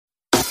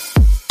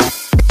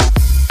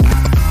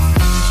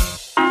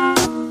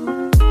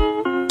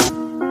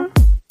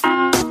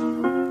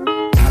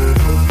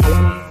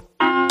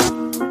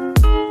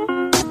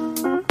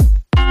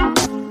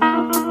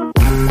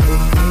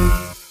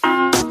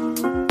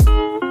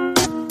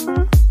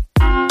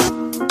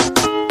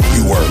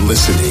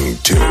listening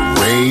to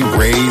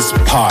Ray's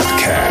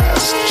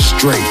podcast,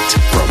 straight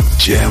from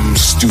Gem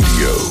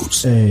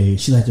Studios. Hey,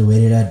 she like the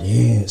way that I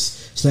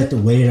dance. She like the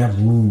way that I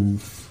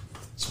move.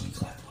 So you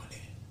clap on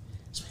it.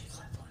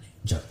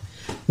 Jump.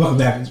 Welcome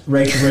back to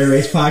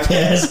Ray's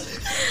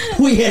podcast.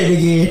 We at it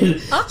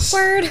again.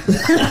 Awkward.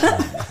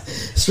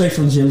 Straight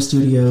from Gem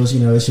Studios.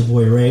 You know, it's your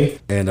boy Ray.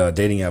 And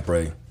Dating App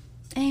Ray.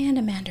 And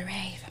Amanda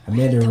Ray.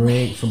 Amanda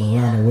Ray from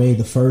Around the Way,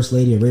 the first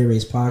lady of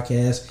Ray's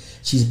podcast.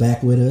 She's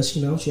back with us.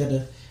 You know, she had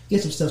to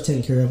get some stuff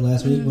taken care of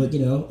last week, but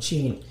you know, she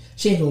ain't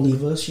gonna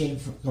leave us. She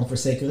ain't gonna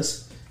forsake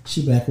us.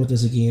 She back with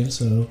us again.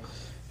 So, you know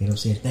what I'm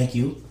saying? Thank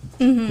you.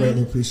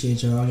 Greatly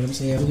appreciate y'all. You know what I'm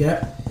saying? We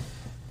got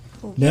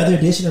another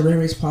edition of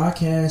Ray's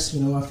podcast.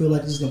 You know, I feel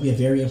like this is gonna be a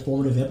very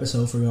informative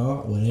episode for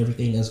y'all with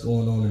everything that's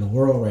going on in the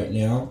world right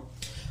now.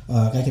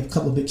 Gotta give a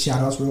couple of big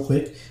shout outs real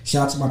quick.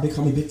 Shout out to my big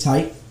homie Big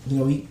Type. You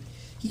know,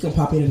 he can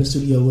pop into the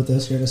studio with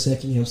us here in a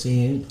second. You know what I'm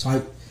saying?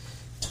 Type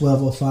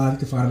 1205. You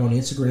can find him on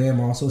Instagram,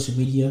 all social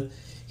media.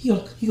 He'll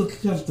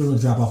come through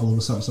and drop off a little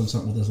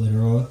something with us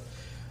later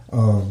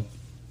on.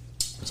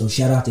 So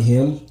shout out to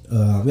him.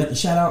 We have to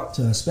shout out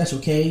to Special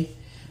K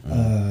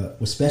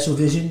with Special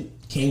Vision.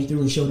 Came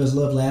through and showed us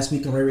love last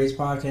week on Ray's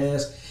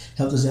podcast.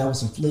 Helped us out with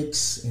some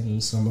flicks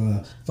and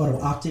some photo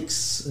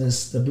optics,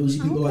 as the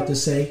bougie people like to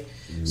say.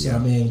 Yeah. So,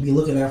 man, be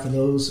looking out for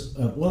those.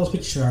 Those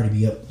pictures should already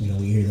be up, you know,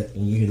 when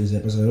you hear this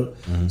episode.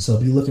 So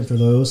be looking for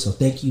those. So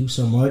thank you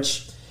so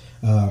much.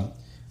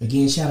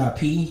 Again, shout out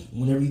P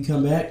whenever you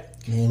come back.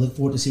 And look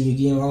forward to seeing you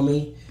again,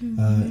 homie.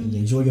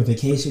 Enjoy your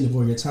vacation,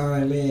 enjoy your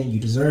time, man. You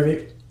deserve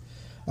it.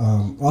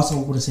 Also, I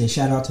want to say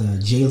shout out to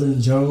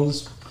Jalen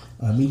Jones,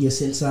 Media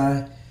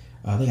Sensei.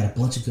 They got a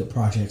bunch of good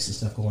projects and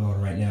stuff going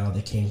on right now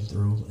that came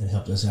through and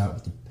helped us out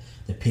with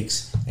the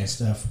picks and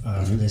stuff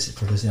for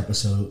this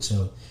episode.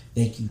 So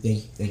thank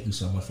you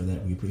so much for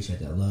that. We appreciate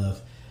that love.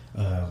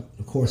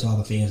 Of course, all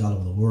the fans all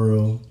over the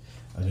world,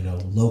 you know,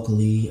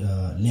 locally,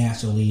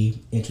 nationally,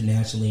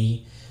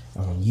 internationally,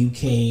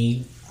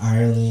 UK,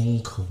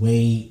 Ireland,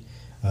 Kuwait,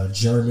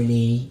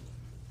 Germany.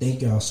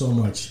 Thank y'all so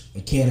much.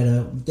 In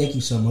Canada, thank you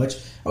so much.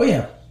 Oh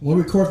yeah, when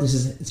we record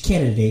this, it's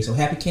Canada Day, so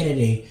happy Canada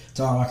Day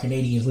to all our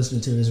Canadians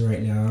listening to this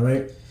right now. All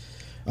right,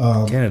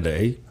 Canada,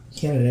 eh?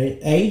 Canada,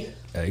 eh?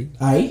 Eh?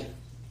 I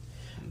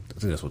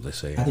think that's what they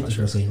say. I think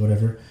they're saying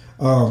whatever.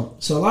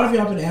 So a lot of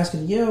y'all been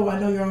asking, yo, I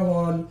know you're all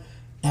on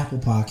Apple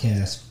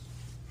Podcasts.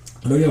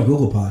 I know you're on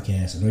Google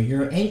Podcasts. I know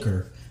you're on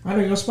Anchor. I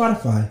know you're on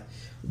Spotify.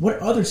 What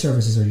other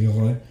services are you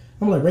on?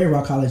 I'm going to let Ray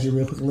Rock holler at you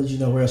real quick and let you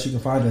know where else you can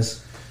find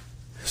us.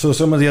 So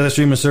some of the other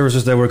streaming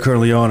services that we're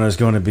currently on is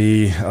going to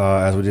be,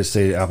 as we just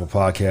stated, Apple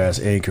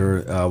Podcasts,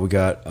 Anchor. We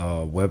got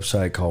a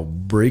website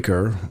called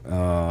Breaker,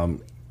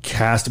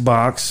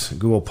 Castbox,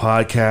 Google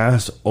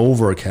Podcasts,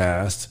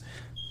 Overcast,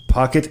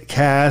 Pocket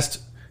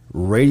Cast,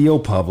 Radio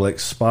Public,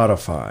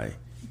 Spotify.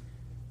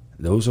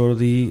 Those are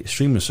the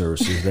streaming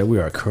services that we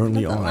are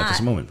currently on at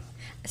this moment.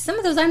 Some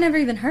of those I've never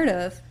even heard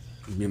of.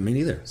 Me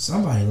neither.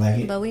 Somebody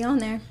like it. But we on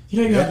there.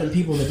 You know, you have the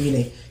people that be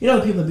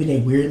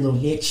in a weird little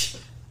niche.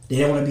 They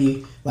don't want to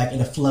be like in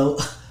a flow.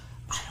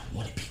 I don't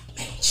want to be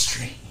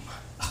mainstream.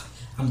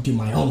 I'm doing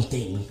my own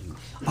thing.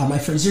 All my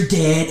friends are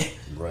dead.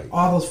 Right.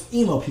 All those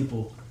emo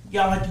people.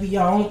 Y'all like to be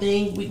your own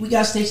thing. We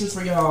got stations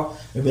for y'all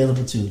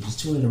available too. Just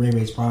tune in to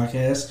Ray's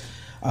podcast.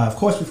 Of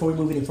course, before we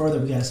move any further,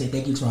 we got to say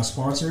thank you to our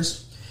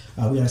sponsors.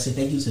 We got to say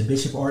thank you to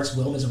Bishop Arts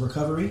Wellness and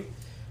Recovery.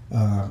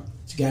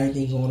 If you got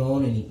anything going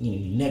on,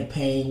 any neck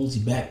pains,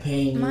 your back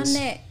pains. My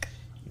neck.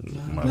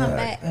 My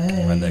back.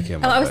 My neck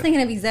and my I was back.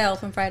 thinking of Ezell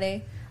from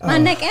Friday. My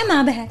neck and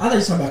my back. I thought you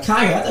were talking about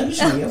Kaya. I thought you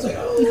should be. I was like,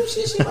 oh,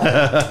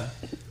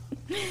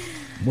 shit.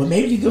 Well,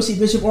 maybe you go see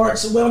Bishop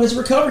Arts Wellness and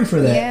Recovery for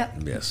that. Yeah.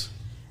 Yes.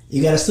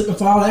 You got a slip and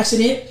fall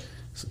accident?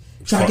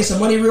 Trying to get some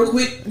money real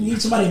quick? You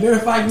need somebody to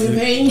verify you in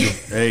pain?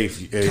 Hey,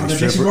 Come to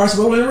Bishop Arts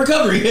Wellness and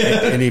Recovery.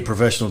 any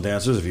professional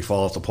dancers, if you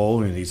fall off the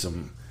pole and you need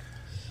some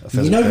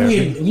you know we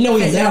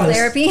in Dallas.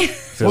 Therapy.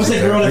 What's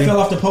that girl that fell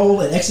off the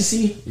pole at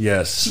Ecstasy?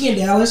 Yes. She in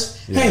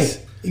Dallas. Yes.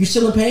 Hey, you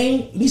still in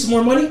pain? You need some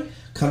more money?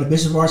 Come to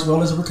Bishop Arts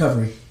Wellness and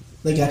Recovery.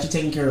 They got you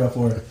taken care of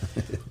for it.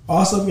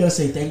 Also, I'm going to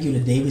say thank you to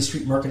David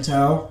Street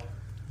Mercantile.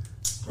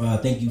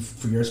 Thank you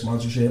for your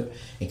sponsorship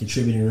and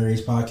contributing to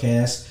Ray's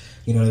podcast.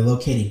 You know, they're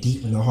located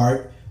deep in the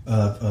heart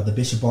of the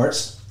Bishop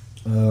Arts,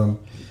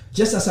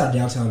 just outside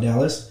downtown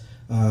Dallas.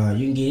 You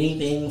can get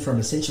anything from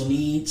essential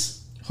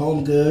needs,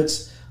 home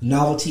goods,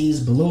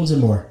 novelties, balloons,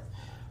 and more.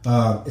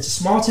 It's a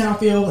small town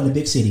feel in a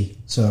big city.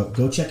 So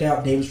go check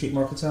out David Street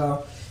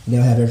Mercantile, and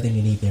they'll have everything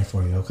you need there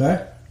for you,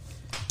 okay?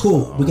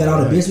 Cool. We got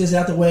all the business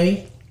out the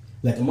way.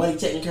 We got the money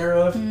taken care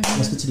of.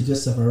 Let's get to the good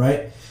stuff, all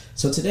right?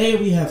 So today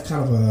we have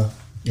kind of a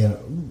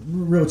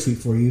real treat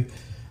for you.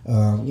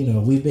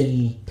 We've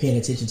been paying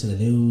attention to the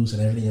news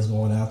and everything that's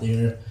going out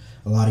there.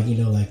 A lot of,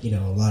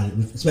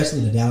 especially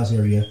in the Dallas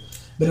area,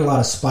 been a lot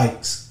of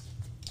spikes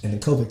in the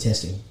COVID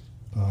testing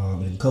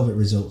and COVID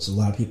results. A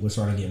lot of people are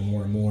starting to get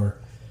more and more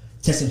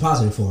testing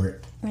positive for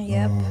it.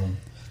 Yep.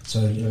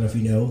 So I don't know if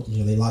you know,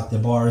 they locked the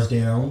bars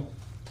down.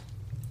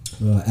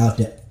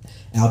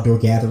 Outdoor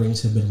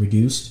gatherings have been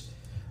reduced.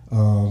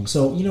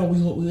 So, you know,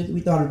 we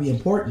thought it'd be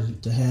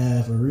important to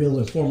have a real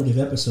informative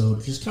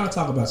episode, just kind of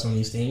talk about some of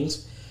these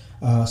things.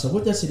 So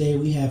with us today,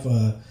 we have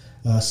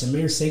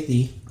Samir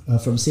Sethi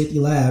from Safety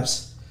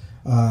Labs.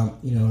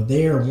 You know,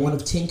 they are one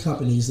of 10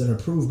 companies that are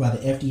approved by the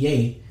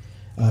FDA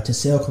to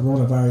sell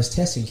coronavirus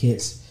testing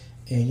kits.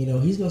 And, you know,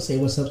 he's going to say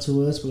what's up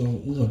to us. We're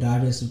going to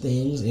dive into some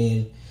things.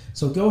 And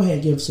so go ahead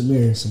and give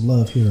Samir some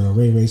love here on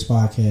Ray Ray's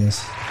podcast.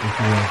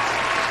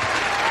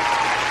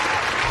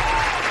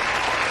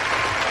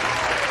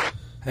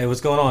 Hey,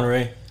 what's going on,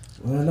 Ray?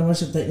 Well, no, I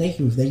should thank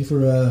you. Thank you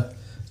for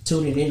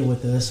tuning in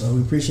with us.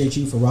 We appreciate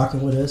you for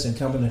rocking with us and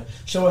coming to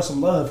show us some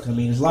love. I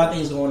mean, there's a lot of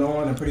things going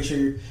on. I'm pretty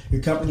sure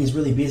your company is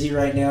really busy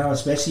right now,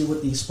 especially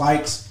with these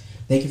spikes.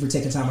 Thank you for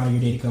taking time out of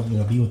your day to come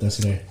be with us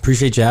today.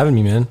 Appreciate you having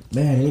me, man.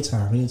 Man,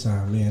 anytime,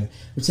 man.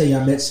 I'll tell you,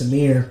 I met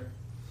Samir.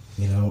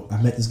 You know,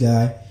 I met this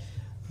guy.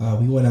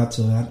 We went out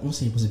to, I want to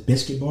say, was it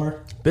Biscuit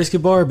Bar?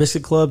 Biscuit Bar,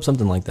 Biscuit Club,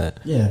 something like that.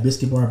 Yeah,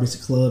 Biscuit Bar,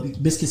 Biscuit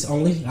Club, Biscuits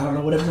Only. I don't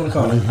know, whatever you want to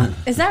call it.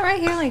 Is that right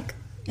here, like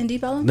in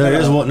Deep Ellum? There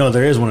is one. No,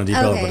 there is one in Deep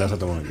Ellum, Okay. but that's not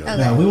the one to go. Okay.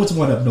 No, we went to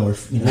one up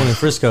north. You know, One in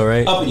Frisco,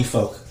 right? uppity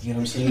folk. You know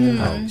what I'm saying?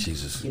 Oh,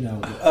 Jesus. You know,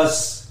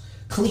 us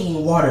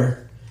clean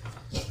water,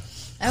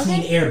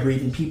 clean air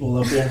breathing people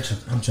up there.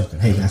 I'm joking.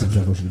 Hey guys, I'm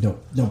joking with you.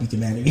 Don't be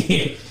mad at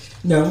me.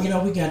 No, you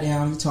know, we got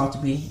down. He talked to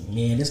me.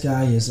 Man, this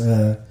guy is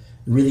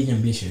really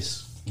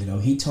ambitious. You know,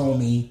 he told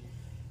me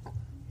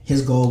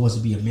his goal was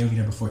to be a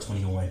millionaire before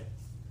 21.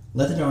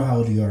 Let them know how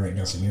old you are right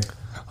now, Samir.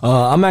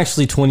 I'm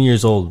actually 20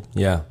 years old.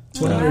 Yeah.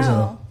 20 years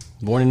old.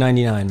 Born in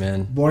 99,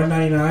 man. Born in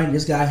 99.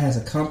 This guy has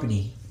a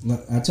company.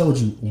 I told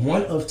you,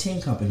 one of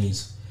 10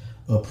 companies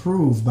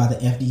approved by the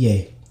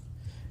FDA.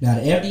 Now,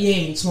 the FDA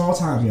ain't small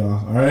time,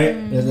 y'all. All right?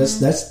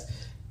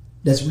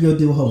 That's real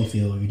deal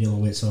Holyfield you're dealing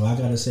with. So I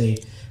got to say,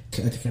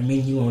 I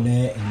commend you on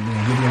that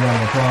and give you a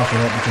round of applause for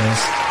that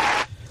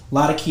because a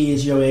lot of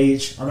kids your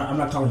age, I'm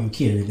not calling you a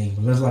kid or anything,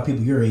 but there's a lot of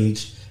people your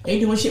age ain't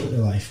doing shit with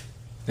their life.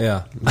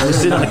 Yeah.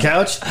 Sitting on the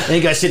couch,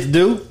 ain't got shit to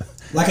do.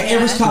 Like an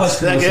average college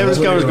student. Like an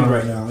average college student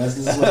right now. This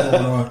is what's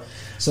going on.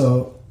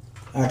 So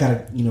I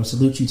gotta,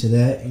 salute you to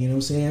that. You know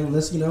what I'm saying?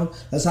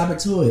 Let's hop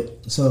into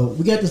it. So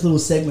we got this little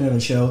segment of the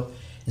show.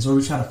 It's where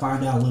we try to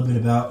find out a little bit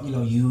about, you.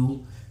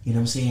 You know what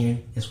I'm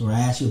saying? It's where I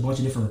ask you a bunch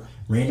of different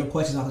random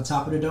questions off the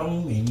top of the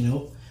dome, and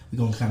we're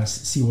gonna kind of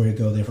see where it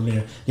goes there from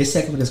there. This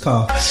segment is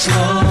called Slow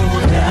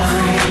down.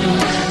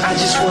 I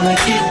just wanna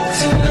get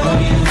to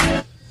know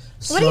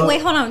you.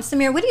 Wait, hold on,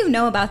 Samir. What do you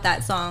know about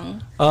that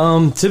song?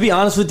 To be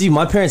honest with you,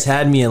 my parents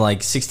had me at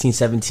like 16,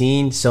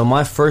 17. So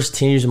my first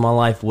 10 years of my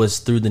life was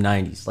through the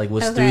 90s,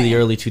 through the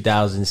early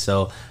 2000s.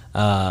 So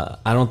I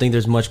don't think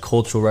there's much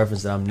cultural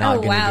reference that I'm not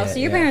going to get. Oh, wow. So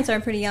your parents are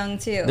pretty young,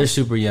 too. They're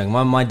super young.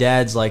 My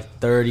dad's like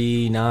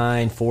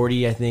 39,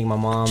 40, I think. My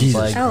mom's Jesus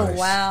like... Oh,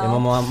 wow. Yeah,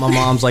 my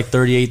mom's like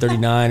 38,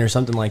 39 or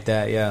something like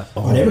that, yeah.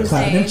 Oh, they were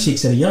clapping them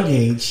cheeks at a young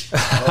age.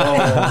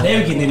 Oh, they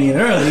were getting it in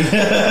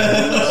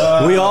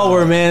early. We all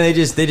were, man. They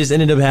just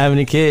ended up having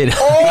a kid.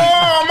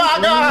 Oh, my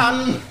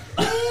God.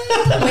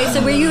 Wait,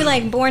 so were you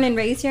like born and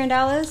raised here in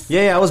Dallas?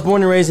 Yeah, I was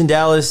born and raised in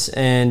Dallas,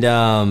 and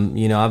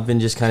I've been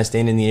just kind of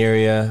staying in the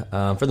area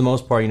for the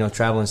most part,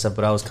 traveling and stuff.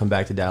 But I always come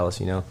back to Dallas,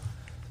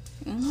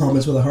 Home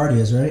is where the heart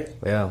is, right?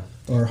 Yeah.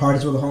 Or heart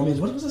is where the home is.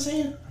 What was I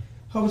saying?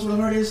 Home is where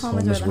the heart is. Home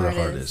is where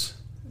the heart is.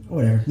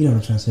 Whatever. You know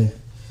what I'm trying to say.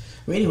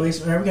 Well,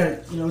 anyways, all right, we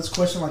got this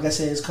question. Like I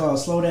said, it's called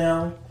 "Slow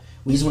Down."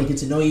 We just want to get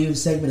to know you. The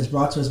segment is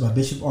brought to us by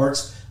Bishop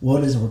Arts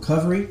Wellness and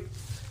Recovery.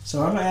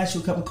 So I'm gonna ask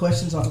you a couple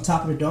questions off the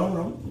top of the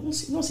dome. We'll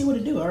see what to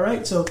do. All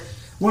right. So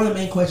one of the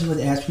main questions we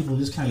like to ask people,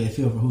 just kind of get a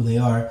feel for who they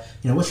are.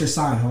 What's your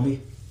sign, homie?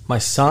 My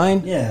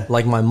sign? Yeah.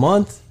 Like my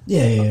month?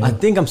 Yeah. I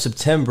think I'm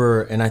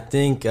September, and I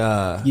think...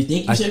 you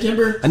think you're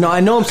September? No,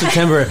 I know I'm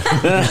September.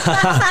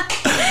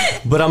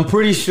 But I'm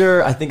pretty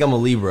sure I think I'm a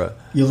Libra.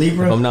 You're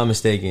Libra? If I'm not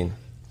mistaken.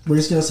 We're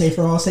just going to say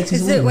for all sakes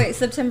he's a Libra. Wait,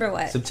 September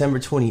what? September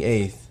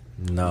 28th.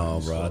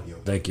 No, bro. I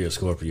think you're a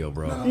Scorpio,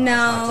 bro.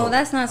 No,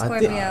 that's not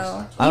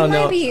Scorpio. I don't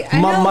know.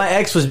 know. My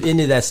ex was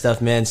into that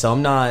stuff, man, so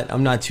I'm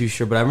not too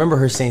sure. But I remember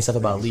her saying stuff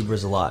about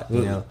Libras a lot,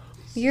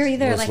 You're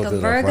either Let's like look a it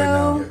up right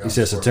Virgo. now. You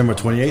said September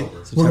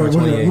 28th? September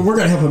 28th. We're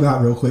going to help him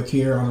out real quick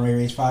here on Ray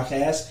Ray's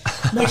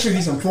podcast. Make sure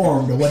he's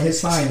informed of what his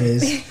sign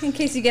is. In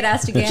case you get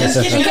asked again. Just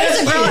In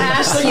case a girl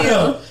asks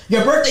you.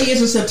 Your birthday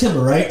is in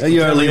September, right?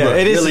 You're a Libra. Yeah,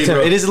 it is You're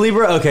September. It is a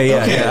Libra? Okay,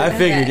 yeah. Okay. I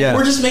figured, yeah.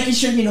 We're just making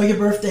sure your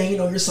birthday,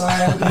 your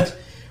sign.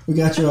 We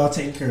got you all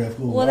taken care of.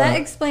 Cool. Well, that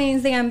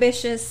explains the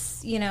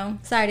ambitious,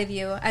 side of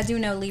you. I do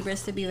know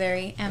Libras to be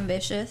very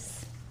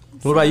ambitious.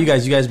 What about you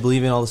guys? You guys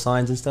believe in all the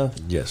signs and stuff?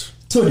 Yes.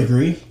 To a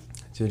degree.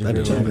 To a I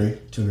do. degree.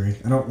 To a degree.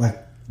 I don't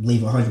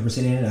believe 100%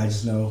 in it. I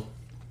just know.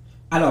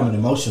 I know I'm an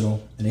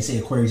emotional, and they say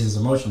Aquarius is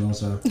emotional,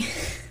 so.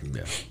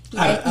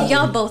 Yeah.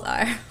 Y'all both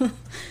are.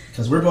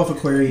 Because we're both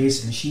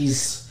Aquarius, and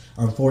she's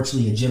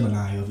unfortunately a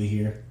Gemini over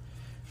here.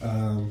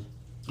 I'm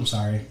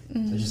sorry.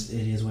 It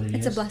is what it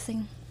is. It's a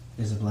blessing.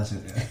 It's a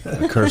blessing.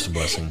 A cursed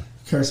blessing.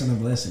 Curse and a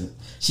blessing.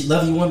 She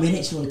love you 1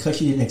 minute, she want to cut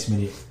you the next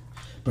minute.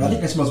 But I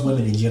think that's most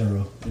women in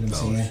general. You know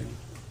what I'm saying? Shoot.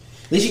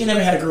 At least you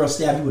never had a girl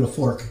stab you with a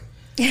fork.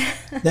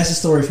 That's a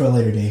story for a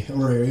later day.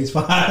 Ray Ray's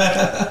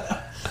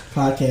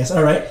podcast.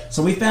 All right.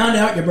 So we found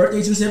out your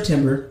birthday's in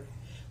September.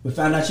 We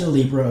found out you're a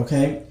Libra,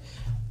 okay?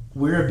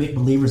 We're big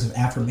believers of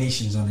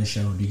affirmations on this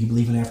show. Do you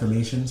believe in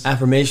affirmations?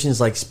 Affirmations,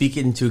 like speak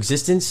it into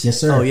existence? Yes,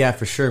 sir. Oh, yeah,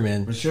 for sure,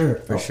 man. For sure.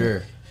 For sure.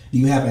 Do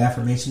you have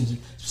affirmations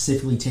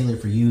specifically tailored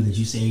for you that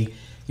you say,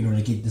 you know,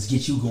 to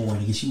get you going,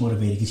 to get you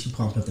motivated, get you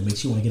pumped up, that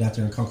makes you want to get out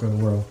there and conquer the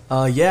world?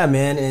 Yeah,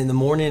 man. In the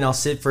morning, I'll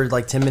sit for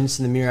like 10 minutes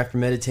in the mirror after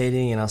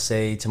meditating, and I'll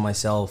say to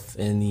myself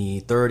in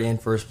the third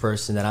and first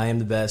person that I am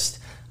the best,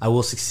 I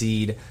will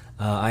succeed,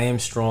 I am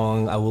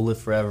strong, I will live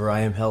forever,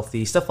 I am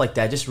healthy, stuff like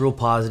that. Just real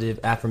positive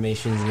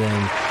affirmations, and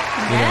then,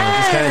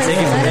 just kind of take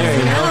it from there,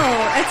 you know?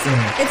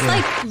 It's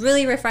like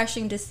really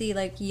refreshing to see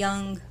like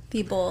young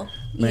people,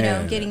 you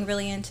know, getting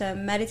really into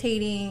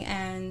meditating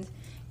and,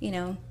 you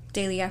know,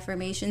 daily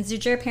affirmations.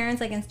 Did your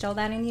parents like instill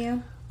that in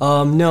you?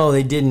 No,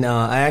 they didn't.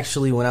 I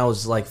actually, when I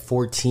was like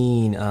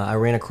 14, I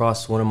ran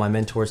across one of my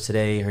mentors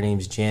today. Her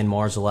name's Jan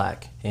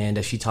Marzalak,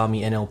 and she taught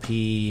me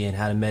NLP and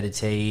how to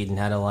meditate and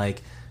how to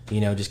like,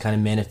 you know, just kind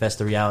of manifest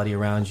the reality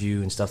around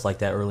you and stuff like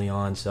that early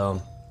on.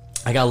 So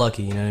I got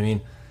lucky, you know what I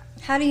mean?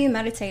 How do you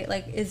meditate?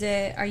 Like,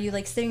 are you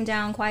like sitting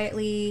down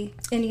quietly,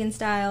 Indian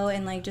style,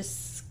 and like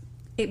just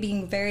it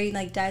being very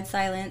like dead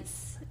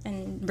silence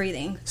and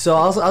breathing? So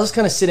I'll just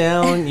kind of sit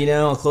down, you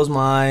know, I'll close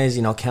my eyes,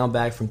 you know, I'll count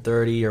back from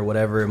 30 or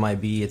whatever it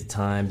might be at the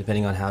time,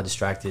 depending on how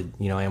distracted,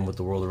 you know, I am with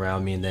the world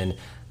around me. And then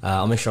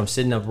I'll make sure I'm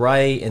sitting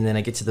upright, and then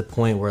I get to the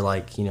point where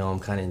like, you know, I'm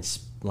kind of in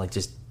like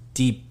just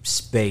deep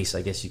space,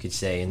 I guess you could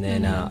say. And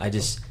then I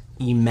just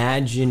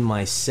imagine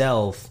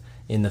myself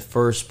in the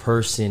first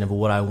person of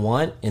what I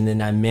want, and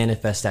then I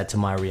manifest that to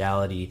my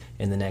reality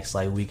in the next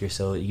like week or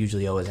so. It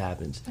usually always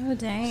happens. Oh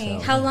dang!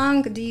 So, how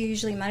long do you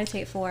usually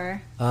meditate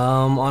for?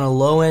 On a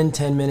low end,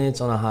 10 minutes.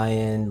 On a high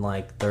end,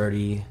 like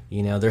 30.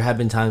 You know, there have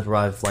been times where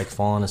I've like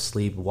fallen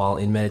asleep while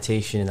in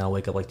meditation, and I'll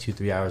wake up like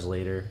 2-3 hours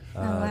later.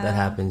 Wow. That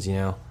happens, you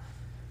know.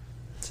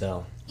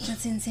 So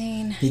that's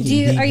insane.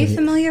 Thinking Are you deep with it.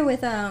 familiar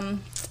with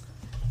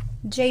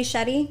Jay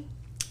Shetty?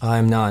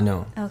 I'm not.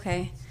 No.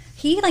 Okay.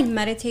 He like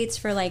meditates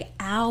for like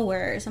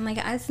hours. I'm like,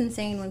 that's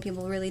insane when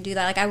people really do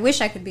that. Like, I wish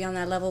I could be on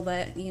that level,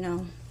 but you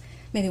know,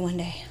 maybe one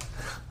day.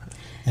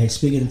 Hey,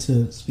 speaking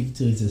to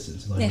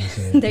existence, like you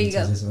said. There you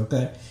go.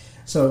 Okay,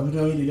 so we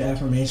know you do the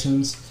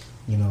affirmations.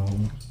 You know,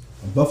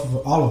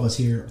 all of us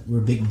here, we're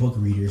big book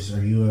readers.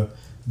 Are you a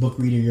book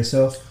reader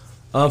yourself?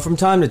 From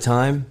time to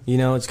time, you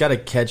know, it's got to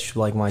catch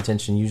like my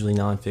attention. Usually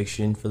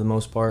nonfiction for the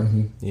most part.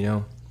 You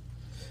know.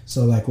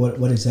 So, like,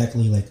 what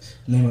exactly? Like,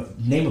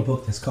 name a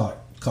book that's caught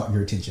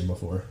your attention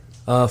before.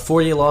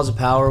 48 Laws of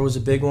Power was a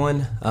big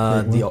one.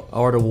 The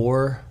Art of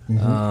War. You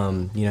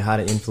know, how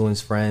to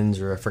influence friends,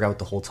 or I forgot what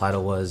the whole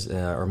title was,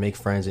 or make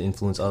friends and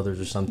influence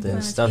others or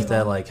something. Stuff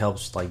that like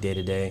helps like day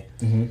to day.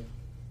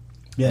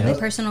 Yeah, Like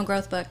personal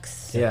growth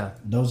books. Yeah,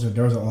 those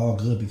are all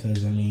good,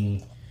 because I mean,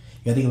 you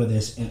gotta think about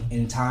this.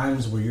 In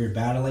times where you're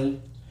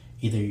battling,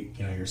 either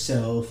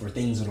yourself or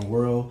things in the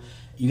world,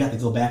 you got to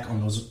go back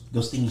on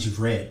those things you've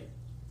read,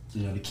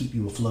 to keep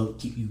you afloat,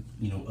 keep you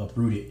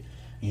uprooted.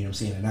 You know what I'm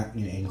saying, and not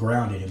and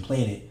grounded and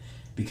planted,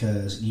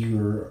 because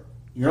you're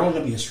only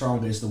gonna be as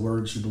strong as the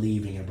words you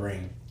believe in your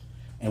brain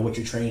and what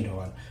you're trained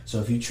on.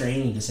 So if you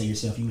train to say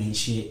yourself you ain't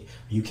shit,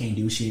 or you can't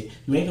do shit,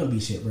 you ain't gonna be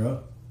shit,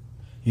 bro.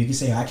 You can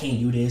say I can't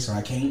do this, or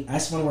I can't.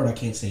 That's one word I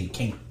can't say.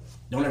 Can't.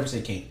 Don't ever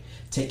say can't.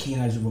 Take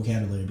can't out of your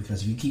vocabulary,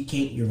 because if you keep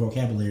can't your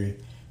vocabulary,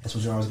 that's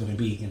what you're always gonna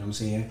be. You know what I'm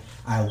saying?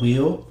 I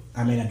will.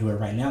 I may not do it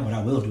right now, but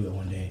I will do it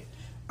one day.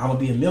 I'm gonna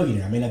be a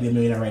millionaire. I may not be a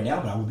millionaire right now,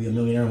 but I will be a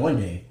millionaire one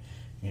day.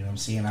 You know what I'm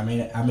saying?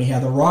 I may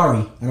have the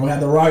Rari. I don't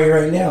have the Rari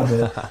right now,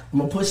 but I'm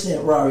going to push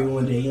that Rari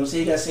one day. You know what I'm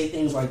saying? You got to say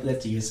things like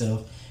that to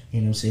yourself. You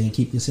know what I'm saying?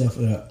 Keep yourself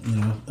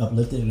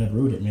uplifted and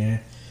uprooted,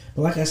 man.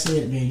 But like I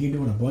said, man, you're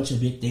doing a bunch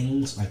of big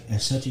things like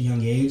at such a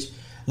young age.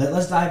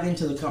 Let's dive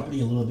into the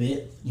company a little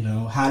bit. You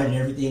know, how did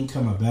everything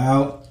come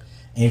about?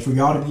 And for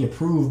y'all to be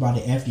approved by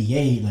the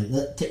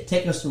FDA,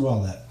 take us through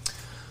all that.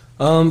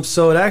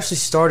 So it actually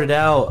started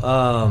out,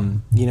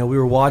 we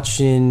were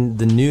watching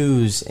the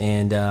news,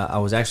 and I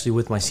was actually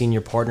with my senior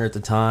partner at the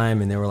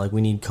time, and they were like,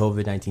 we need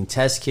COVID-19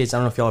 test kits. I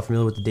don't know if y'all are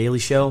familiar with The Daily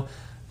Show,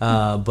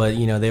 but,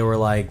 they were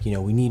like,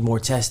 we need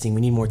more testing.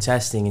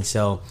 And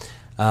so,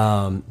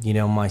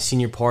 my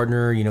senior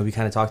partner, we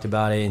kind of talked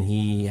about it, and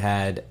he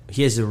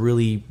has a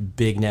really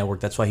big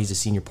network. That's why he's a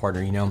senior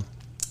partner,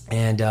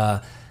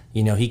 and,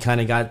 he kind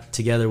of got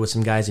together with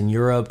some guys in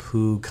Europe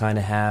who kind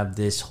of have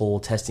this whole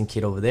testing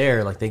kit over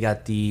there. Like, they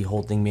got the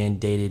whole thing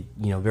mandated,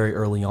 very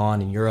early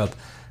on in Europe.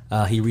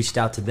 He reached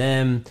out to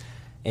them,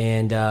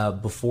 and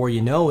before you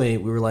know it,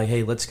 we were like,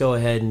 hey, let's go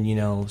ahead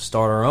and,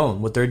 start our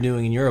own. What they're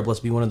doing in Europe, let's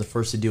be one of the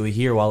first to do it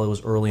here while it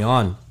was early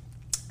on.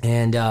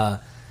 And,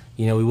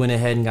 we went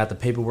ahead and got the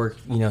paperwork,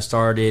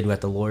 started,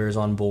 got the lawyers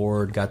on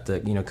board, got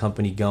the,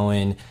 company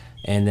going.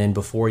 And then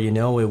before you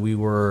know it, we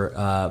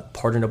were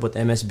partnered up with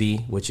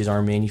MSB, which is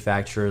our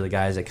manufacturer, the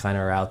guys that kind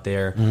of are out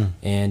there.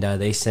 And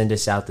they send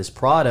us out this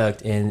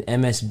product. And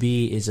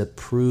MSB is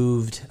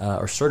approved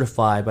or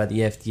certified by the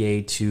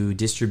FDA to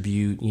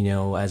distribute,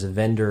 as a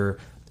vendor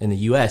in the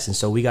U.S. And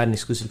so we got an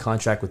exclusive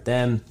contract with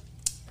them.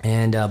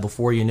 And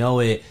before you know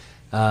it,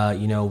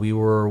 we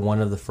were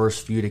one of the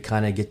first few to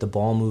kind of get the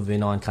ball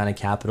moving on kind of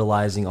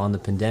capitalizing on the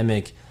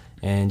pandemic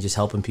and just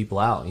helping people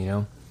out,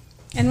 And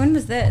when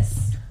was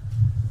this?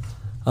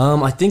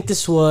 I think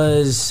this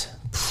was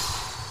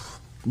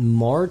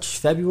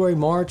February,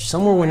 March,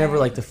 somewhere whenever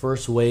like the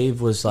first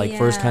wave was like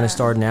first kind of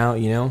starting out,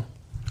 Yeah.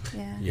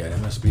 Yeah,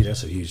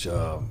 that's a huge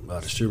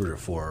distributor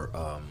for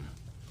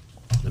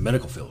the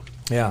medical field.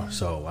 Yeah.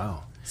 So,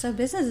 wow. So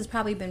business has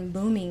probably been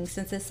booming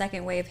since the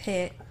second wave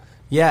hit.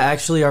 Yeah,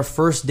 actually, our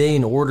first day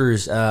in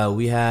orders,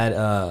 we had,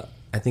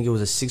 I think it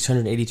was a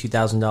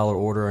 $682,000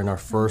 order in our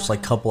first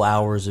like couple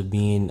hours of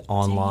being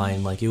online.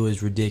 Dang. Like it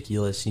was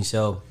ridiculous. And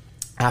so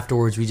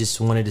afterwards, we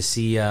just wanted to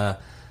see how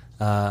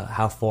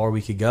far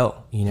we could go.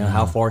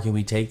 How far can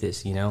we take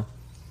this?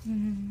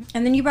 Mm-hmm.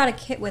 And then you brought a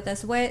kit with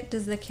us. What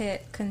does the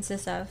kit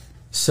consist of?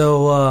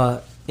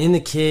 So in the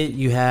kit,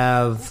 you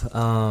have,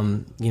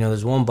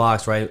 there's one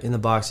box, right? In the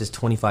box is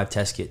 25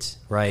 test kits,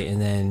 right? And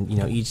then,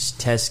 each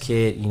test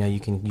kit, you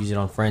can use it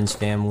on friends,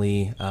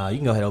 family. You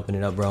can go ahead and open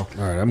it up, bro. All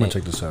right, I'm going to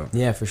check this out.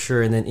 Yeah, for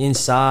sure. And then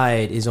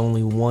inside is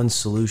only one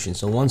solution.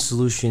 So one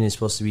solution is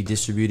supposed to be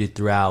distributed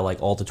throughout,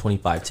 like, all the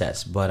 25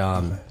 tests. But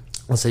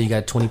let's say you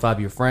got 25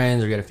 of your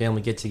friends or you got a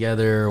family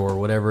get-together or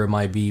whatever it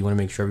might be. You want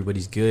to make sure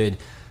everybody's good.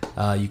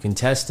 You can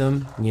test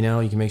them, you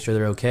can make sure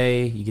they're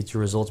okay. You get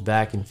your results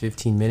back in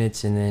 15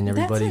 minutes, and then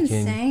everybody That's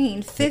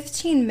insane.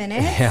 15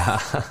 minutes?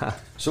 Yeah.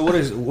 So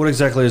what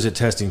exactly is it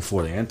testing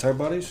for? The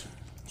antibodies?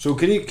 So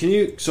can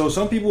you? So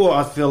some people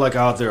I feel like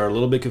out there are a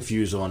little bit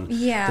confused on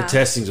the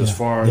testings as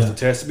far as the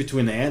testing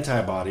between the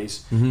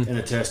antibodies and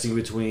the testing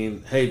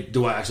between, hey,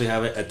 do I actually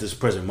have it at this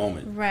present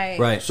moment?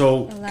 Right.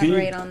 So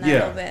elaborate on that a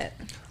little bit.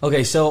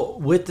 Okay, so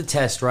with the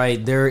test,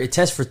 right, it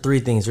tests for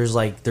three things.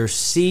 There's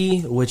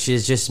C, which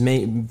is just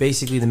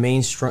basically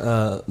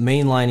the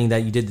main lining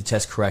that you did the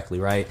test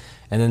correctly, right?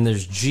 And then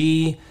there's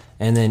G,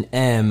 and then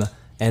M,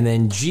 and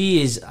then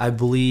G is, I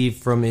believe,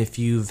 from if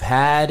you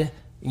have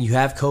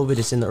COVID,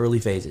 it's in the early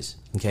phases,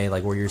 okay,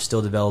 like where you're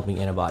still developing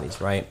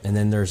antibodies, right? And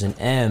then there's an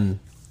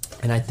M,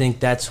 and I think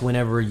that's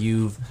whenever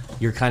you're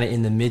kind of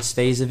in the midst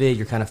phase of it,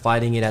 you're kind of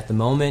fighting it at the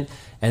moment.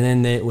 And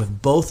then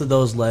with both of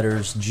those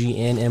letters, G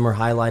and M, are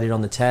highlighted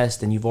on the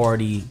test, and you've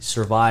already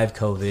survived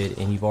COVID,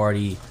 and you've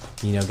already,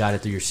 got it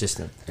through your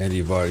system. And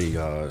you've already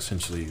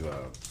essentially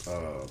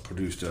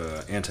produced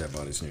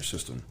antibodies in your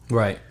system.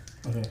 Right.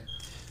 Okay.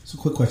 So,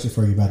 quick question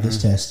for you about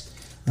this test.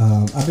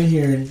 I've been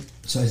hearing.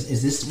 So,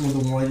 is this one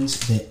of the ones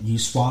that you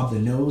swab the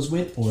nose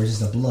with, or is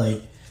this a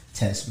blood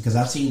test? Because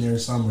I've seen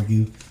there's some where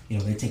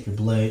they take your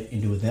blood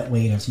and do it that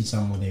way, and I've seen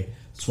some where they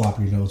swab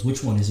your nose.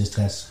 Which one is this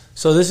test?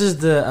 So this is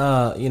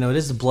the, it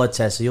is the blood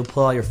test. So you'll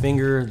pull out your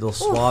finger, they'll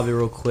swab it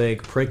real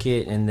quick, prick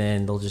it, and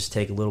then they'll just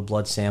take a little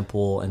blood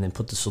sample and then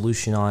put the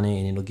solution on it,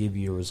 and it'll give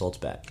you your results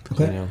back.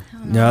 Okay. I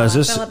don't know how I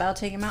feel about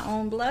taking my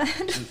own blood.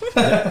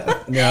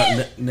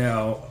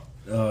 Now,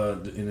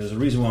 and there's a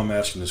reason why I'm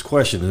asking this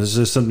question. Is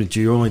this something that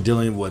you're only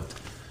dealing with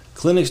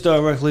clinics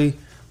directly,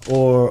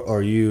 or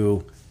are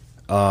you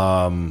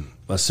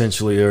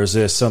essentially, or is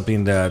this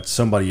something that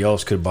somebody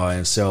else could buy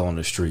and sell on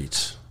the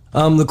streets?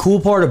 The cool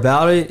part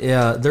about it,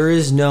 there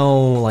is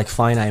no like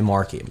finite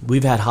market.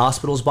 We've had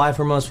hospitals buy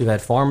from us. We've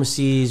had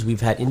pharmacies. We've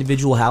had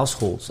individual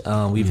households.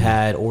 We've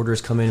had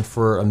orders come in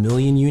for 1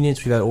 million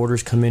units. We've had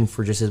orders come in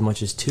for just as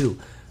much as 2.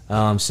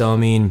 So I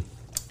mean,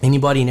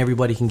 anybody and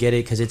everybody can get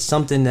it because it's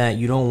something that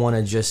you don't want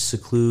to just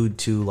seclude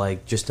to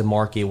like just a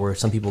market where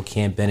some people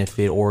can't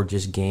benefit or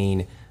just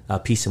gain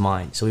peace of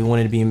mind. So we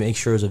wanted to make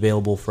sure it was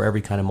available for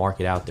every kind of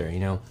market out there.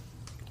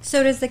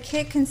 So does the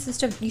kit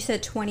consist of, you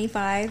said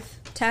 25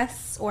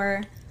 tests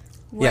or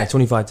what? Yeah,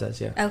 25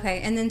 tests, yeah. Okay,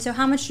 and then so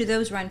how much do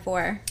those run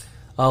for?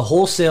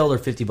 Wholesale are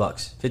 $50,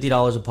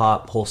 $50 a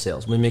pop.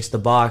 Wholesales. We mix the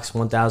box,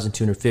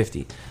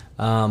 $1,250.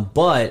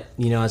 But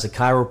as a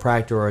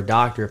chiropractor or a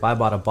doctor, if I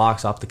bought a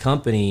box off the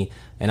company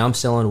and I'm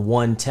selling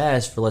one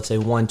test for let's say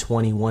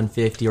 $120,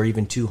 $150, or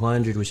even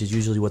 $200, which is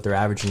usually what they're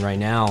averaging right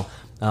now,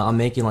 I'm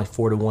making like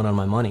 4 to 1 on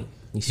my money.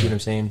 You see what I'm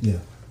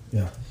saying?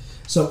 Yeah.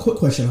 So, quick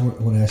question I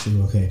want to ask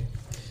you. Okay,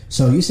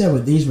 so you said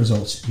with these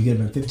results you get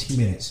them in 15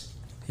 minutes.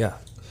 Yeah.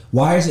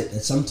 Why is it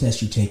that some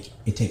tests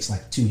it takes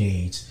like 2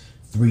 days,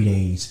 3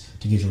 days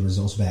to get your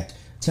results back?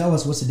 Tell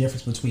us what's the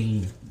difference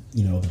between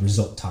the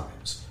result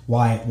times.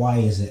 Why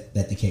is it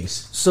that the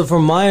case? So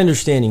from my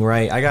understanding,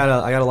 right, I got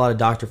a lot of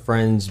doctor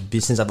friends.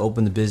 Since I've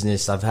opened the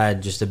business, I've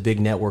had just a big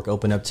network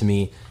open up to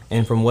me.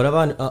 And from what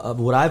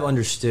I've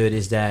understood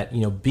is that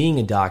being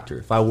a doctor,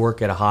 if I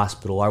work at a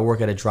hospital, I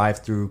work at a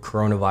drive-through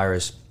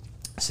coronavirus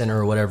center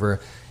or whatever.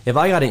 If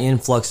I got an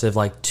influx of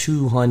like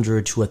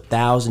 200 to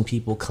 1,000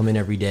 people come in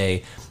every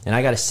day, and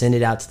I got to send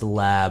it out to the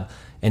lab,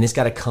 and it's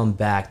got to come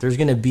back, there's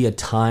going to be a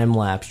time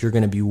lapse. You're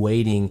going to be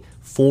waiting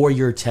for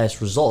your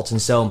test results.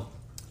 And so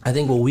I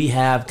think what we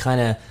have kind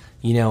of,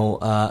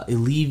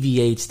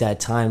 alleviates that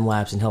time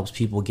lapse and helps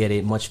people get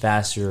it much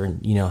faster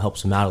and,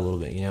 helps them out a little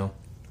bit,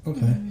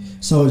 Okay.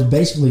 So it's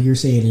basically, you're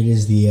saying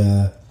it's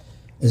the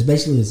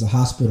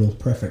hospital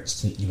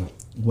preference to,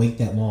 wait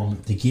that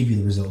long to give you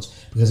the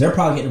results? Because they're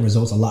probably getting the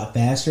results a lot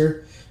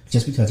faster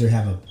just because they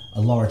have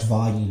a large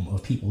volume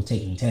of people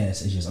taking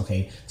tests. It's just,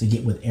 okay, to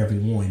get with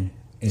everyone,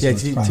 it's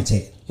probably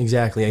take.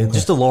 Exactly. Okay.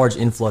 Just a large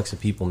influx of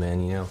people,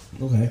 man, you know.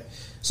 Okay.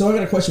 So I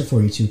got a question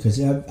for you, too, because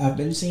I've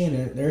been seeing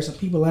that there are some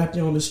people out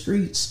there on the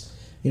streets,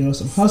 you know,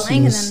 some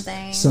hustlers,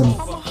 some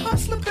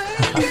hustler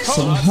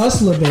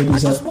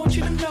babies. They just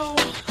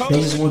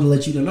want to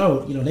let you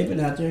know, you know, they've been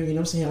out there, you know what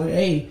I'm saying, like,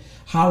 hey,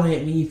 holler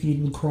at me if you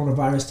need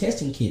coronavirus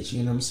testing kits,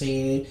 you know what I'm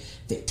saying,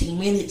 15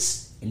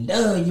 minutes and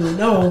done, you'll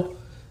know,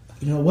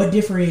 what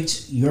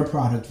differentiates your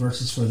product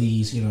versus for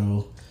these, you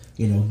know,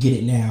 get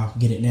it now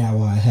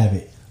while I have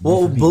it.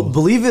 Well,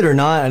 believe it or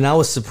not, and I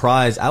was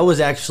surprised. I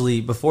was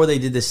actually, before they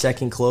did the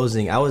second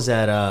closing, I was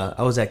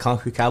at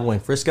Concrete Cowboy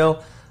in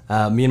Frisco.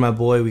 Me and my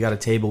boy, we got a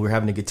table. We were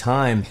having a good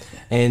time,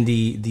 and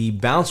the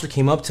bouncer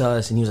came up to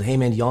us and he was like, "Hey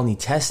man, do y'all need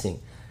testing?"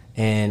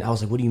 And I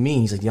was like, "What do you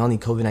mean?" He's like, "Do y'all need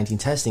COVID-19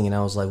 testing?" And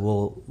I was like,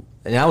 "Well,"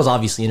 and I was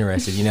obviously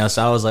interested, you know.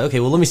 So I was like, "Okay,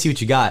 well, let me see what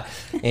you got."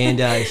 And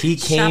he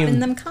came, shopping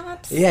them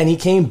cops. Yeah, and he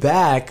came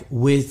back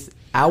with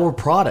our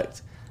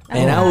product.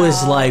 And I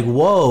was like,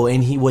 whoa.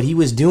 And what he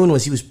was doing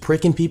was he was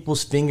pricking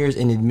people's fingers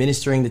and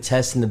administering the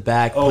test in the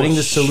back, putting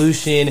the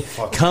solution,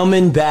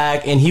 coming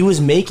back, and he was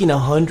making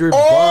 $100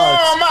 bucks.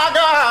 Oh my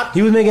God!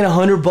 He was making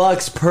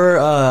 $100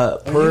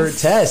 per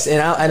test.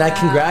 And I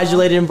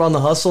congratulated him on the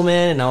hustle,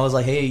 man. And I was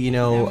like, hey,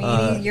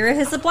 you're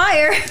his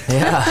supplier.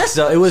 Yeah.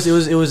 So it was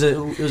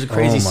a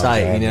crazy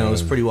sight, God, It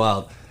was pretty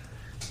wild.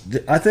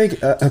 I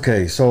think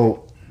okay,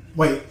 so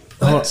wait,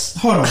 hold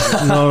on.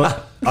 No,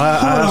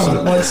 hold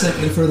on 1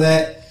 second for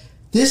that.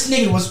 This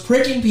nigga was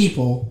pricking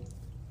people,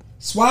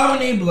 swallowing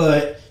their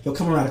blood. Yo,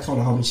 come around the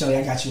corner, homie. Shelly,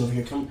 I got you over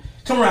here. Come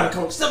around the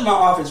corner. Step in my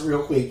office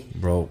real quick.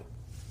 Bro,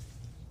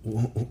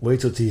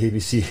 wait till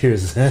TABC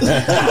hears that.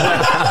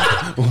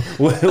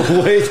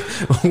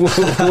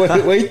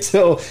 wait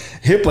till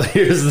HIPAA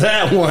hears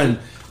that one.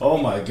 Oh,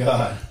 my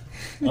God.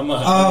 I'm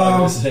not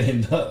gonna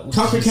say no.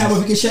 Concrete Cowboy,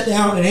 if we can shut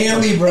down, it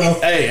ain't me, bro.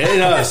 Hey, it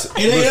ain't us.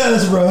 It ain't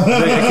us, bro. It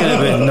could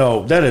have been,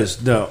 no. That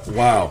is, no.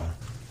 Wow.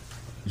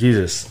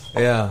 Jesus.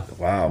 Yeah.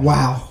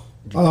 Wow.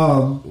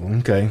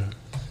 Okay.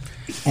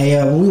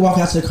 Hey, when we walk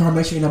out to the car,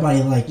 make sure ain't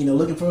nobody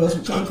looking for us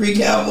from Concrete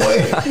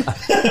Cowboy.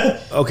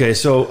 Okay,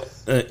 so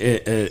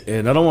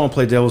and I don't want to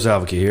play devil's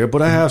advocate here,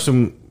 but I have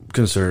some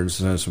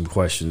concerns and some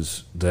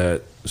questions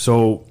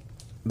so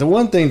the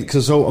one thing,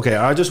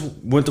 I just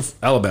went to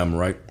Alabama,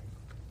 right?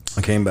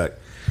 I came back.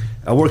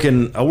 I work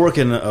in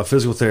a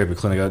physical therapy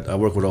clinic. I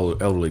work with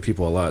elderly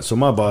people a lot. So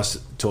my boss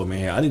told me,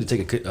 hey, I need to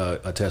take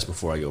a test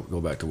before I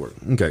go back to work.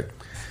 Okay.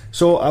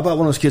 So I bought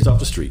one of those kids off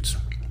the streets.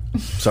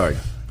 Sorry.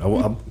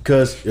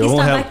 Because he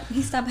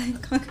stopped by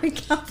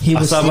Concrete Cowboy. He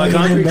was stopped by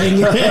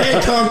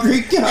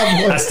Concrete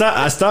Cowboy. I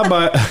stopped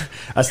by.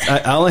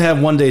 I only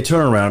had 1 day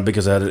turnaround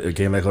because I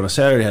came back on a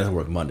Saturday and had to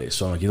work Monday.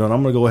 So I'm like, I'm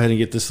going to go ahead and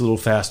get this little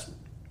fast,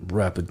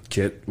 rapid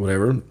kit,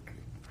 whatever. And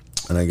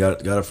I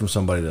got it from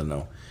somebody that I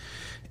know.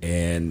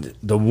 And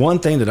the one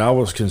thing that I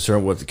was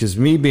concerned with, because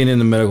me being in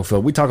the medical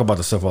field, we talk about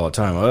this stuff all the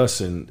time.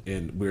 Us and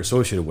we're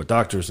associated with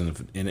doctors and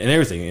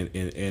everything,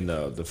 and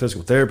the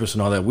physical therapists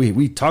and all that.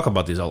 We talk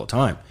about these all the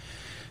time.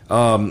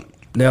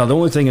 Now the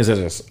only thing is that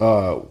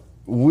the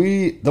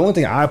only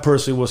thing I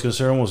personally was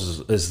concerned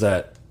is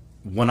that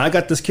when I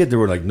got this kit, there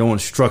were like no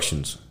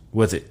instructions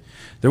with it.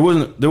 There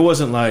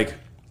wasn't like,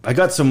 I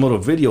got some little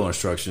video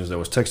instructions that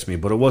was texted me,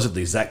 but it wasn't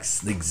the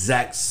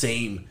exact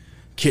same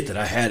kit that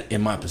I had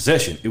in my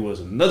possession. It was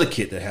another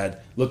kit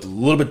that looked a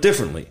little bit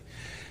differently.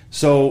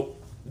 So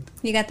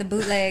you got the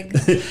bootleg.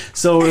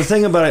 So the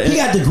thing about it, he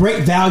got the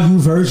great value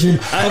version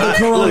of the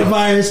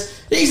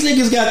coronavirus. These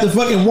niggas got the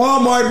fucking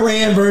Walmart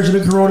brand version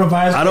of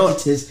coronavirus.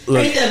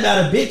 Ain't that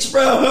about a bitch,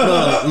 bro?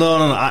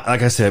 No.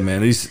 Like I said,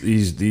 man, these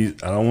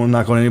I don't want to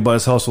knock on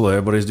anybody's hustle.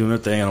 Everybody's doing their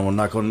thing. I don't want to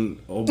knock on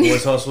old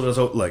boy's hustle.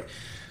 Look.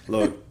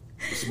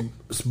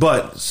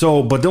 But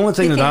the only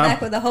thing he that came back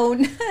with a whole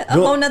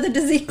nother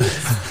disease.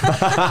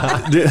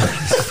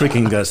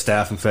 Freaking got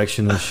staph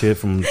infection and shit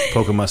from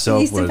poking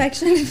myself. Yeast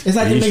infection. It's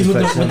like the niggas with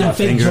the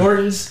fake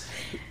Jordans.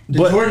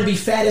 Jordan be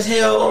fat as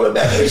hell on the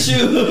back of his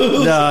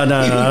shoe. No, I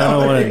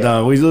don't want to.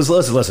 No,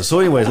 listen.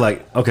 So, anyways,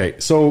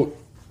 so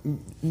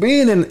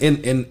being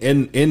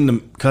in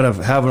the kind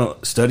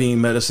of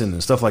studying medicine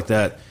and stuff like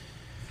that,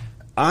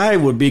 I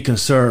would be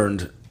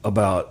concerned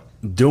about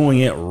doing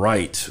it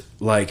right.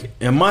 Like,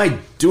 am I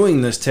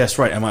doing this test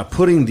right? Am I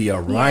putting the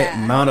right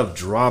amount of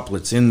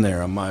droplets in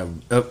there? Am I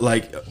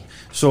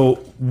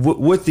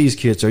with these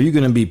kits, are you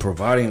going to be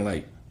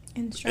providing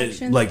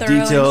instructions, like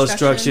detailed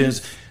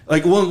instructions?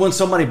 Like when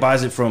somebody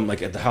buys it from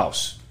at the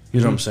house, you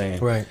know what I'm saying?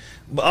 Right.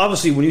 But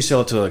obviously, when you sell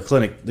it to a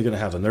clinic, they're going to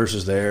have the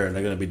nurses there and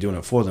they're going to be doing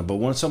it for them. But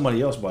when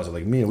somebody else buys it,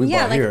 like me, we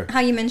buy it here.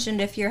 How you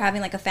mentioned, if you're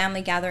having a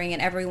family gathering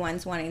and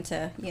everyone's wanting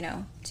to,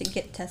 to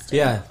get tested.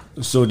 Yeah.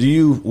 So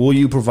will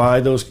you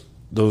provide those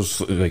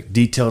those like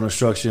detailed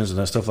instructions and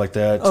that stuff like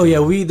that? Oh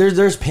yeah,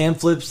 there's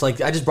pamphlets.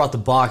 Like I just brought the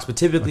box, but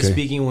typically Okay.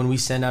 speaking, when we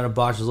send out a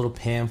box, there's a little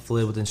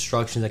pamphlet with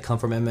instructions that come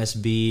from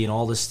MSB and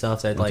all this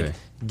stuff that like Okay.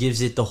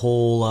 gives it the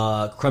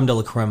whole creme de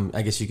la creme,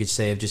 I guess you could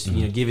say, of just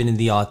giving it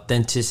the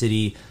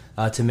authenticity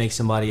to make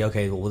somebody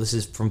well, this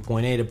is from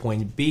point A to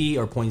point B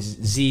or point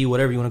Z,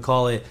 whatever you want to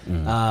call it,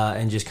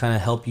 and just kind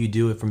of help you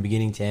do it from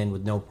beginning to end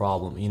with no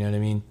problem. You know what I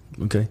mean?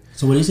 Okay.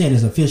 So what he's saying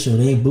is official.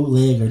 They ain't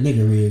bootleg or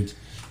nigga rigged.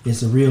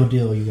 It's a real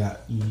deal.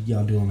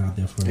 Y'all doing out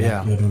there for that.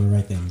 Yeah. You're doing the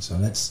right thing. So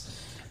that's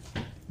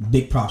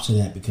big props to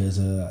that because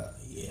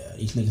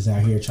these niggas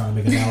out here trying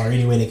to make $1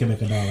 any way they can make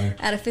 $1.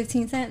 Out of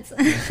 15 cents.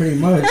 Pretty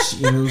much,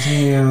 you know what I'm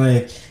saying?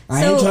 Like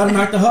I ain't So- trying to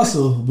knock the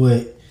hustle,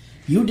 but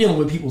you dealing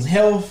with people's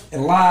health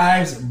and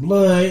lives and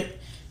blood.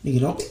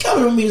 Nigga, don't be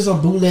coming with me with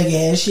some bootleg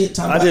ass shit.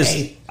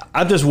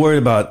 I'm just worried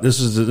about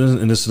this is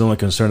the only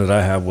concern that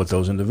I have with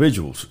those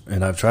individuals,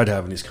 and I've tried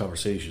having these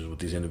conversations with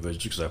these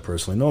individuals because I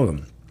personally know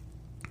them.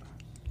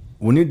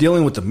 When you're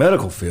dealing with the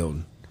medical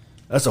field,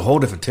 that's a whole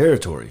different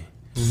territory.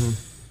 Mm-hmm.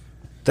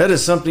 That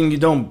is something you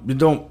don't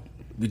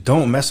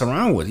mess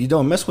around with. You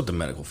don't mess with the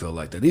medical field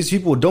like that. These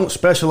people don't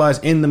specialize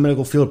in the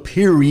medical field,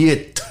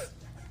 period,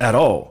 at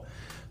all.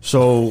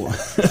 So,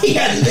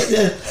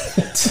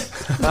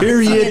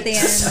 period. At the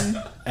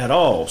end. At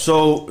all.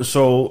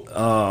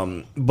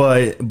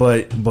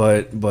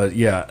 But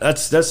yeah,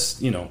 that's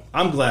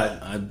I'm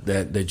glad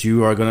that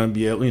you are going to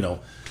be able,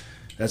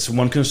 that's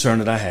one concern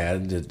that I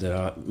had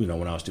that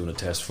when I was doing a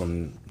test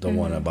from the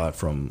one I bought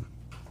from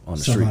on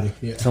the street.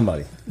 Yeah.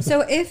 Somebody.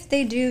 So if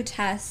they do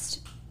test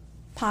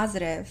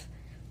positive,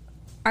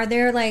 are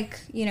there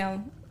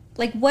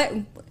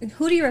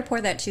who do you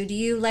report that to? Do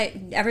you let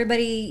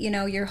everybody,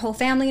 your whole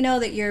family know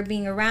that you're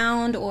being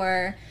around,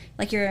 or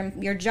like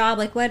your job?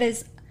 Like what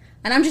is,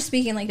 and I'm just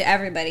speaking like to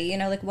everybody,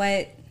 like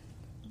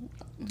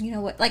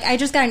I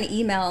just got an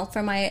email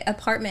from my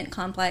apartment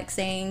complex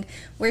saying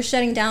we're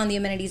shutting down the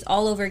amenities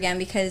all over again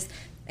because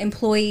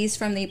employees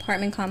from the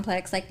apartment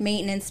complex, like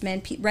maintenance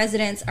men,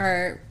 residents,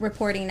 are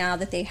reporting now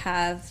that they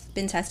have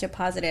been tested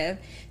positive.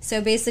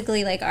 So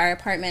basically, like our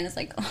apartment is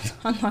like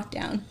on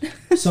lockdown.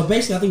 So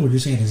basically, I think what you're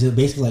saying is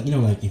basically like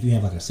like if you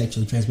have like a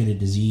sexually transmitted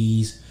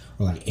disease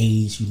or like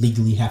AIDS, you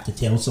legally have to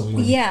tell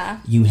someone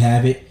you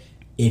have it.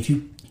 If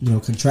you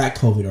contract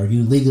COVID, or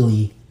you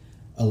legally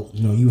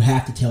you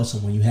have to tell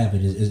someone you have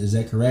it. Is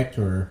that correct?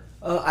 Or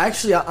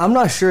actually, I'm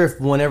not sure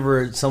if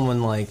whenever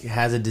someone like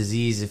has a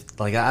disease, if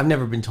like I've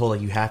never been told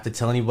like you have to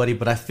tell anybody,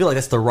 but I feel like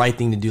that's the right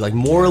thing to do. Like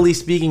morally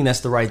speaking,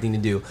 that's the right thing to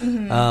do.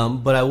 Mm-hmm.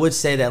 But I would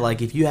say that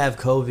like if you have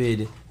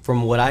COVID,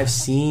 from what I've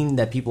seen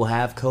that people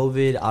have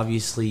COVID,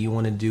 obviously you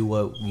want to do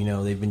what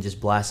they've been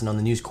just blasting on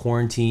the news: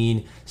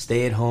 quarantine,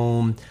 stay at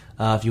home.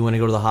 If you want to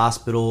go to the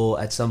hospital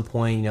at some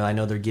point, I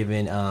know they're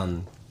giving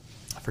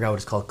I forgot what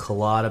it's called,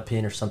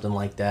 Klonopin or something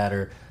like that,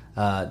 or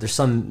there's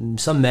some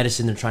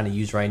medicine they're trying to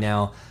use right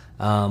now.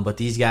 But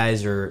these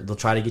guys they'll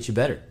try to get you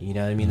better. You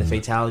know what I mean? Mm-hmm. The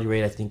fatality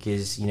rate, I think,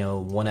 is,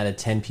 1 out of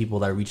 10 people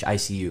that reach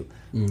ICU,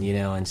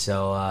 and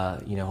so,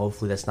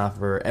 hopefully that's not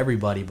for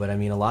everybody. But I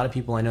mean, a lot of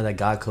people I know that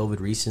got COVID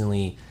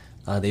recently,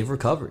 they've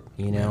recovered,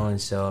 and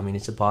so, I mean,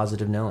 it's a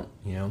positive note,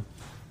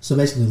 So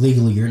basically,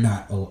 legally, you don't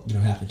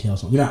have to tell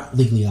someone. You're not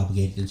legally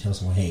obligated to tell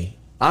someone, hey.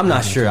 I'm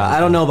not sure. I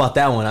don't know about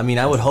that one. I mean,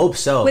 I would hope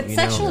so. With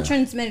sexual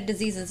transmitted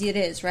diseases, it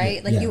is,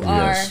 right? Like you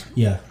Yes. are.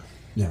 Yeah.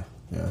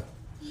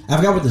 I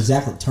forgot what the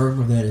exact term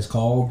of that is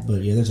called,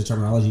 but yeah, there's a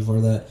terminology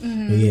for that.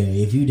 Mm-hmm. But yeah,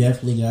 if you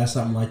definitely got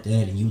something like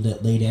that and you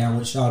lay down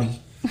with Shawty,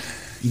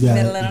 you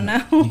gotta let them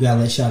know. You gotta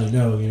let Shawty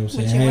know. You know what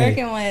I'm What saying? you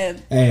working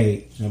with?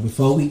 Hey,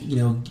 before we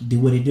do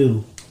what it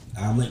do,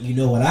 I'm letting you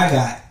know what I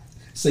got,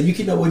 so you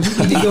can know what you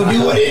need to go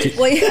do with it.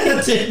 Well,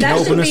 that should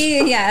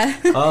be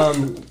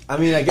I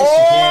mean, I guess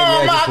you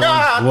can. Yeah, just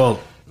one. Well,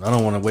 I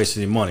don't want to waste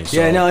any money. So.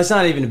 Yeah, no, it's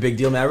not even a big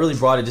deal, man. I really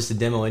brought it just a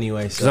demo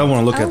anyway. Because I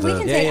want to look at we the.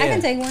 can Yeah, take. yeah. I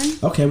can take one.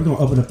 Okay, we're gonna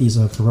open up these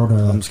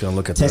Corona. I'm just gonna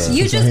look at test the.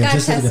 You kits just right got here.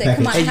 Just look at the tested.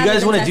 Come package. on. Hey, you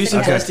guys want to do some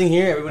Okay. testing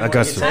here? Everybody I wanna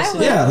got get some.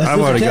 tested? Yeah, let's I've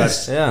do already the got.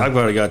 test. Yeah. I've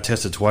already got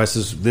tested twice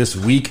this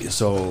week.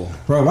 So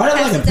Bro, why does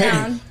it look like a Press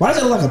pregnancy? down. Why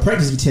does it look like a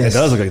pregnancy it test?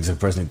 does look like it's a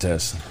pregnancy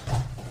test.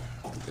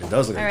 It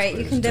does look. All like right, it's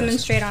a you can pregnancy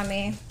test. demonstrate on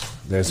me.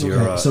 There's Okay,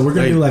 your. so we're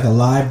gonna hey, do like a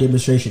live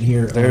demonstration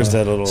here. There's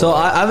that little. So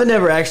I've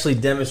never actually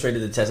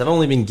demonstrated the test. I've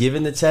only been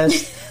given the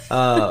test. You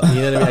know what I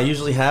mean? I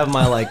usually have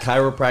my like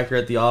chiropractor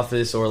at the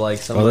office or like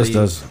somebody.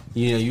 does.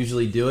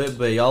 Usually do it.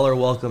 But y'all are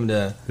welcome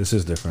to. This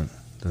is different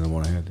than the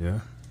one I had. Yeah.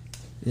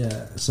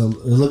 Yeah, so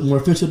it look more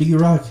official to you,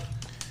 Rock.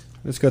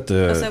 It's got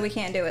Oh, the. so we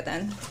can't do it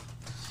then.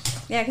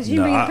 Yeah, because you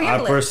No, bring I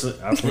pamphlet. personally.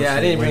 Yeah,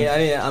 I didn't bring.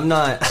 I'm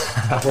not.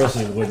 I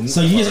personally wouldn't.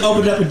 So you just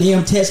opened up a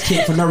damn test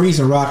kit for no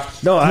reason, Rock.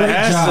 No, I Great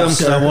asked job, him because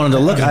sir. I wanted to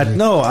look. I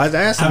Okay.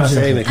 asked him. I'm I said,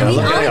 joking. "Hey, I can I mean,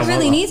 look all at it it?"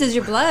 really needs is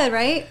your blood,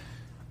 right?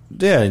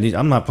 Yeah,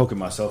 I'm not poking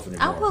myself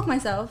anymore. I'll poke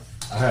myself.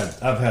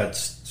 I've had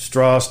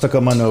straws stuck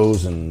up my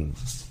nose and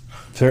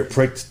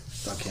pricked.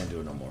 I can't do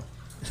it no more.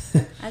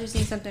 I just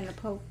need something to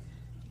poke.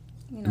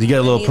 You got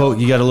a little needle. poke.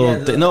 You got a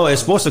little. Yeah, no,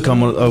 it's supposed to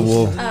come with.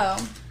 Well,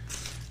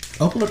 Oh,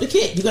 Open up the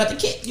kit. You got the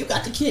kit. You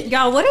got the kit.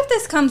 Y'all, what if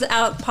this comes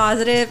out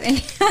positive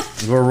and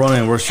We're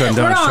running. We're shutting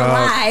down we're on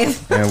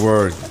shop. live? And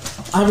we're...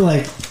 I'm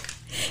like,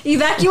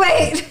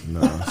 Evacuate.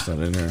 No, it's not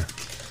in there.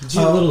 Did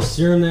you a little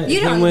serum that You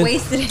came don't with?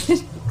 wasted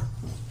it.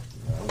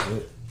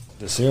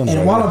 The serum.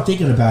 and while I'm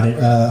thinking about it,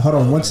 hold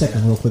on 1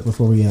 second, real quick,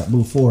 before we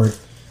move forward.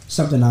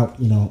 Something I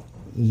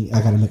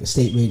got to make a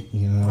statement.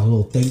 A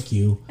little thank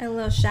you. A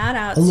little shout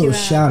out. A little to,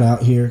 shout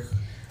out here.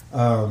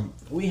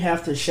 We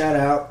have to shout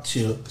out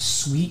to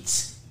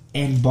Sweets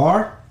and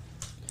Bar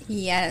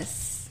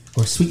Yes.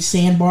 or Sweet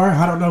Sand Bar.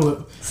 I don't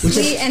know.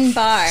 Sweet and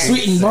Bar.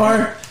 Sweet and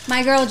Bar.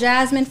 My girl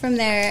Jasmine from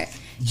there,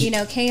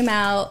 came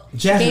out.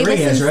 Jasmine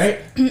Reyes, right?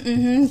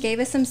 Gave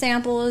us some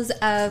samples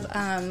of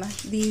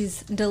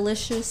these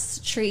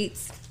delicious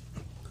treats.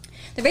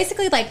 They're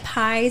basically like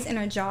pies in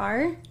a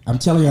jar. I'm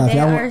telling y'all, They if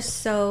are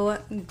so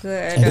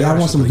good. y'all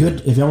want some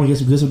good, if y'all want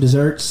to get some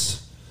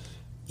desserts,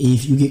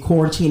 if you get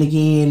quarantined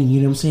again, you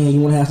know what I'm saying,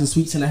 you want to have some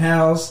sweets in the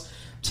house,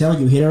 I'm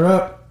telling you, hit her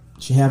up.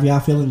 She'll have y'all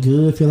feeling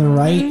good, feeling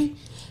right. You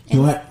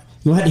don't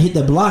have to hit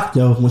the block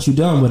though once you're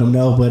done with them,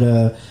 though.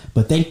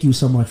 But thank you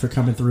so much for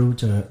coming through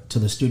to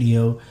the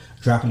studio,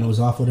 dropping those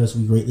off with us.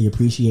 We greatly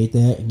appreciate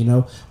that.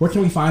 Where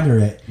can we find her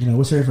at?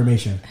 What's her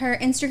information? Her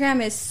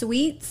Instagram is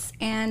Sweets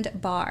and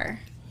Bar.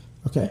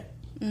 Okay.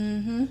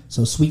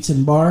 So Sweets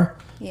and Bar.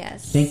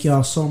 Yes. Thank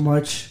y'all so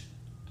much.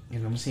 You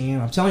know what I'm saying?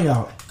 I'm telling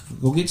y'all,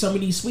 go get some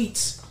of these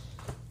sweets.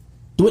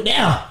 Do it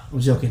now. I'm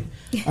joking.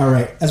 All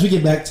right. As we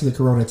get back to the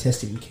Corona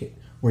testing kit,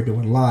 we're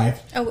doing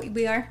live. Oh,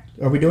 we are.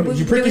 Are we doing it? Did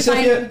you prick yourself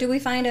yet? Do we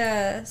find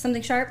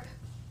something sharp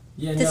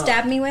Yeah, to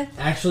stab me with?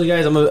 Actually,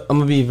 guys, I'm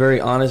gonna be very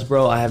honest,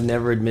 bro. I have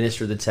never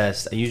administered the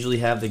test. I usually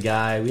have we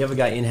have a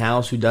guy in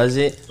house who does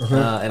it,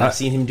 and I've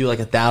seen him do like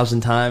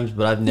 1,000 times,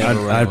 but I've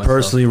never. I'd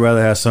personally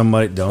rather have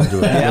somebody don't do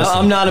it. Yeah, Listen,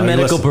 I'm not a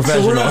medical listen.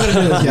 professional. So we're not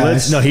gonna do this,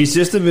 guys. No, he's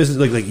just a business.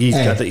 Like he's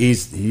Hey. got the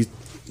he's.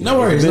 No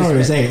worries, no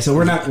worries. Hey, so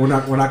we're not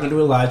gonna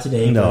do it live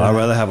today. No, but, I'd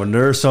rather have a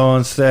nurse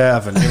on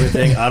staff and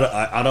everything.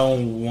 I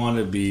don't want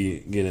to be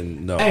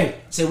getting no. Hey,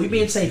 so we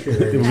being safe here.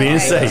 We're being Alright,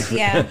 safe.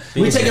 Yeah.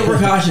 We taking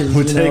precautions.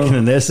 We're you taking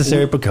know. the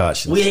necessary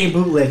precautions. We ain't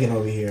bootlegging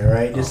over here, all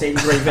right? This ain't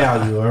great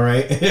value, all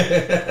right?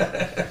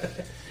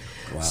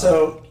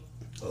 So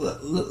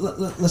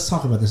let's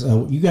talk about this.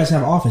 You guys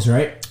have an office,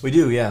 right? We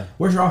do, yeah.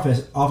 Where's your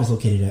office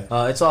located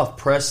at? It's off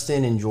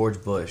Preston and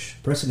George Bush.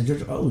 Preston and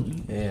Georgia. Oh,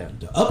 Yeah.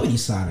 the uppity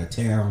side of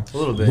town. A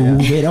little bit,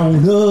 Move yeah. it on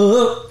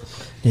up.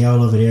 They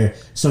all over there.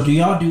 So do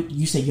y'all do?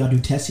 You say y'all do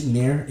testing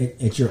there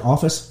at your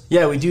office?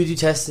 Yeah, we do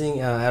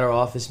testing at our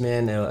office,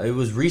 man. It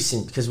was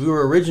recent because we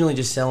were originally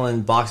just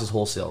selling boxes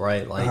wholesale,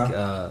 right?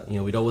 Like,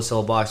 we'd always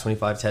sell a box,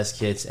 25 test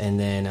kits, and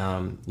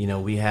then,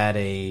 we had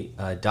a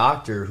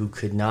doctor who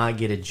could not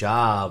get a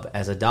job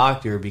as a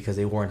doctor because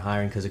they weren't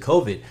hiring because of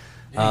COVID.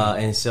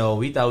 And so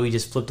we thought we'd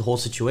just flip the whole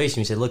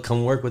situation. We said, look,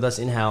 come work with us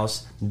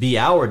in-house, be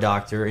our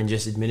doctor, and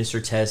just administer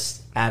tests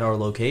at our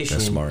location.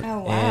 That's smart.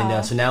 Oh, wow.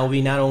 And so now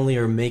we not only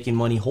are making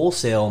money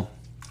wholesale,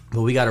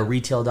 but we got a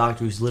retail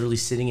doctor who's literally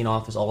sitting in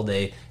office all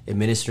day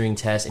administering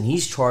tests, and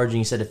he's charging,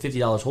 instead of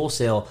 $50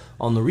 wholesale,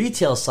 on the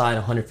retail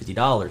side,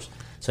 $150.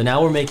 So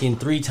now we're making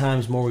 3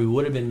 times more we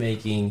would have been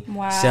making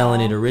selling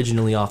it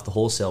originally off the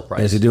wholesale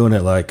price. Is he doing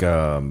it like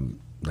a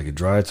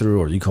drive-through,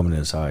 or are you coming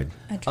inside?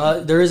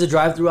 There is a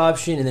drive-through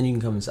option, and then you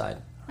can come inside.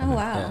 Oh,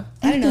 wow. Yeah.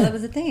 I didn't know that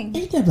was a thing.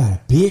 Ain't that about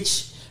a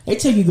bitch? They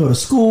tell you go to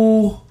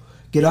school,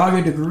 get all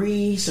your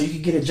degrees so you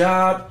can get a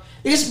job.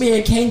 This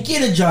man can't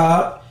get a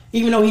job,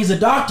 even though he's a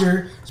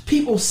doctor.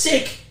 People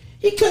sick.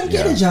 He couldn't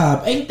get a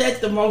job. Ain't that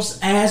the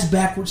most ass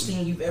backwards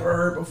thing you've ever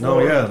heard before? No,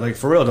 yeah, like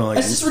for real, don't like.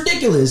 That's just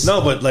ridiculous.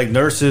 No, but like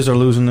nurses are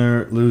losing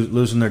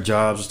their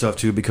jobs and stuff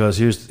too, because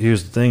here's the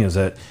thing is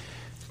that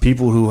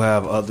people who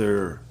have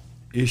other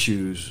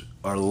issues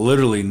are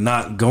literally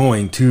not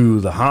going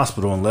to the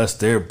hospital unless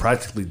they're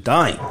practically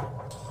dying,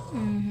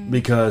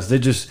 because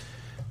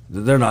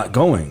they're not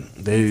going.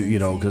 They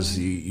because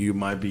you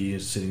might be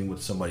sitting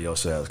with somebody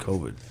else that has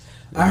COVID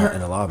in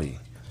the lobby.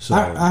 So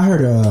I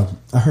heard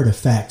a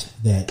fact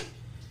that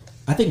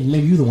I think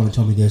maybe you're the one who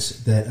told me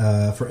this,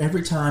 that for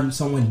every time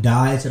someone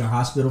dies in a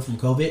hospital from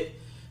COVID,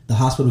 the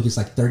hospital gets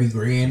like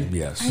 $30,000.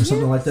 Yes. Or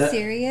something like that.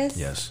 Serious?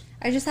 Yes.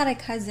 I just had a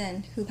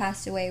cousin who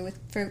passed away with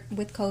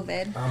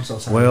COVID. I'm so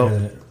sorry. Well- to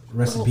hear that.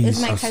 Rest in Well, it's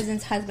peace. my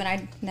cousin's husband.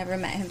 I never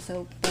met him,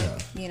 so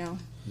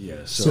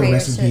Yeah. So prayers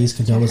rest in peace,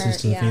 condolences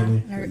to the her,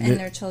 family. and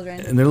their children.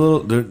 And there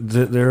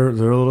are a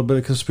little bit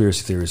of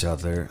conspiracy theories out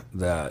there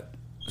that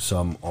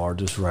some are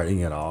just writing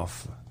it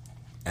off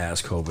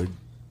as COVID,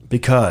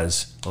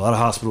 because a lot of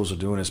hospitals are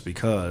doing this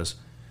because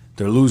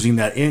they're losing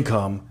that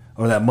income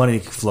or that money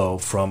flow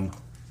from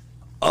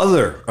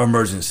other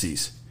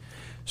emergencies.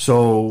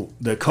 So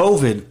the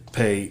COVID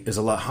pay is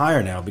a lot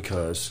higher now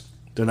because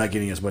they're not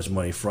getting as much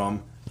money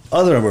from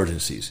other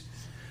emergencies.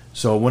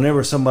 So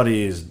whenever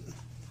somebody is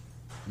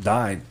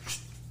died,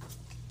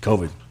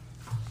 COVID,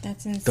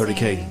 That's insane.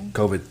 30K,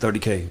 COVID,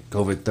 30K,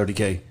 COVID,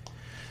 30K.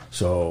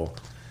 So,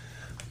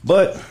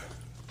 but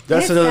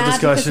that's It's another sad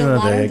discussion because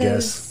of the day, I of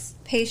guess. those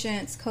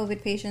patients,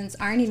 COVID patients,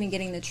 aren't even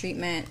getting the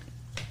treatment,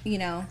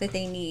 that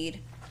they need.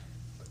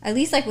 at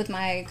least like with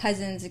my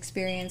cousin's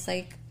experience,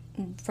 like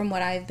from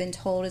what I've been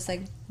told, is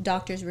like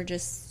doctors were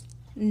just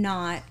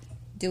not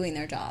doing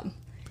their job.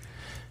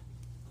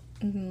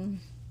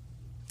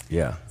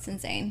 Yeah, it's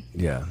insane.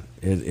 Yeah,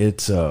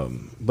 it's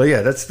but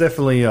yeah, that's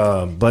definitely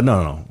but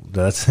no,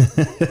 that's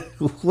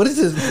what is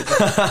this?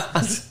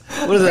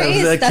 What is that?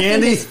 Is that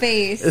candy? In his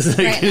face it's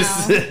like, right now.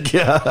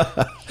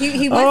 Yeah.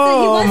 He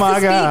wants to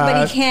speak,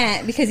 but he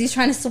can't because he's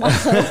trying to swallow.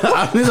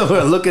 He's over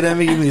there looking at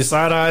me, giving me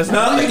side eyes.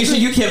 No, I'm making sure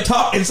you kept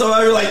talking, so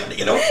I was like,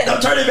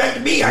 don't turn it back to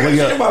me. I got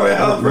shit in my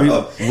mouth,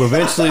 bro.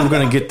 Eventually, we're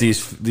gonna get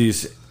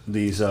these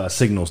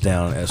signals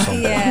down at some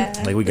point. Yeah,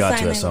 like we got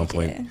to at some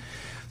point. Yeah.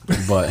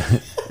 But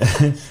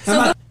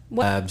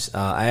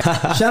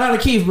Shout out to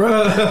Keith,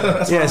 bro.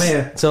 That's my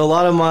man. So a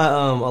lot of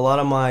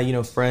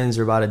my friends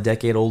are about a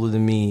decade older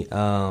than me. I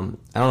don't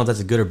know if that's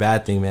a good or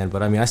bad thing, man,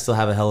 but I mean I still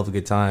have a hell of a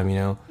good time,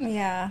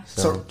 Yeah.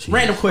 So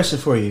random question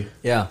for you.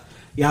 Yeah.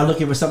 Y'all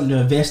looking for something to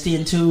invest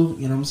into?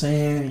 You know what I'm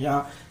saying?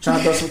 Y'all trying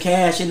to throw some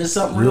cash into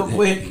something real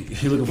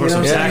quick? You looking for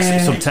some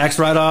tax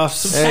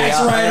write-offs? Tax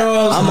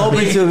write-offs. I'm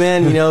open to it,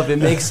 man. If it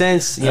makes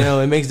sense,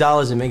 it makes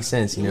dollars, it makes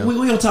sense, We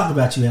gonna talk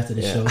about you after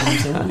the show. You know what I'm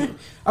saying?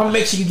 I'm gonna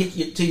make sure you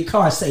get to your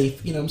car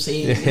safe. You know what I'm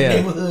saying? In the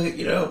neighborhood.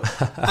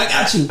 I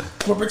got you.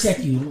 We'll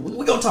protect you.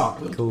 We gonna talk.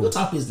 We'll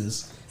talk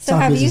business. So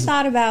have you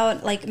thought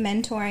about like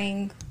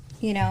mentoring,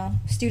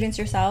 students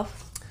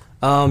yourself?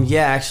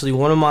 Yeah, actually,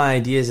 one of my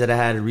ideas that I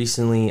had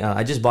recently,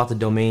 I just bought the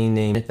domain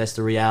name Manifest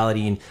the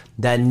Reality, and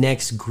that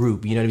next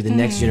group, the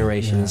next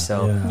generation. That's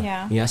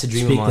a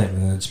dream of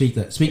mine. Speak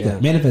that.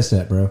 Manifest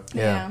that, bro.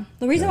 Yeah.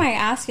 The reason why I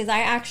ask is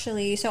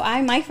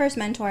my first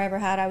mentor I ever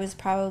had, I was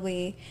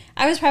probably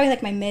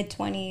like my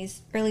mid-20s,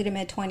 early to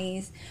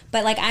mid-20s,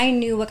 but like I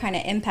knew what kind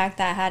of impact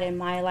that had in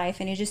my life,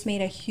 and it just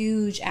made a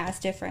huge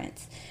ass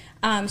difference.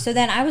 So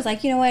then I was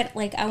like, you know what,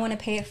 like I want to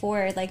pay it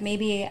forward. Like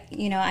maybe,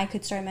 I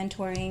could start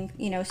mentoring,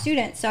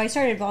 students. So I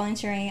started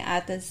volunteering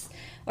at this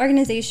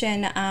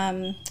organization,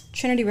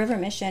 Trinity River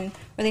Mission,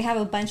 where they have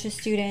a bunch of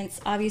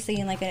students, obviously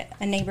in like a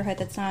neighborhood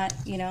that's not,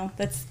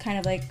 that's kind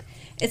of like,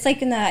 it's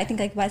like in the, I think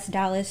like West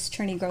Dallas,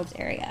 Trinity Groves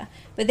area.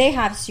 But they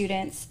have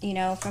students,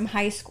 from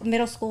high school,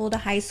 middle school to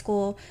high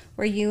school,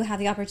 where you have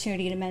the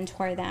opportunity to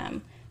mentor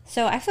them.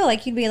 So I feel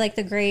like you'd be like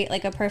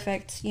a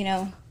perfect,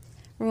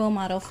 role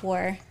model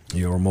for the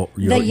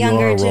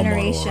younger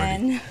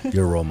generation.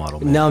 You're a role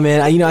model, man. No,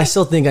 man, I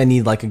still think I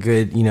need like a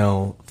good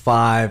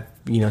 5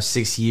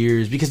 6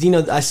 years, because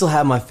I still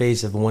have my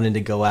face of wanting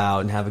to go out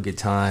and have a good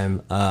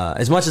time.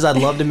 As much as I'd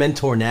love to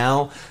mentor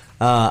now,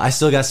 I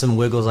still got some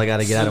wiggles I got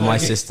to get out of my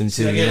system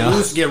too.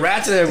 Get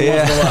ratchet every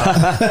once in a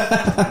while.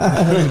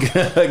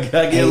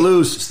 Gotta get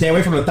loose. Stay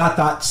away from the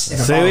thoughts.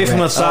 Stay away from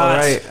the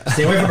sides.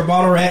 Stay away from the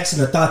bottle rats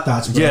and the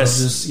thoughts. Bro. Yes,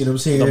 just, what I'm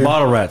saying. The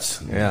bottle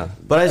rats. Yeah,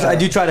 but I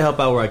do try to help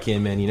out where I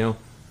can, man.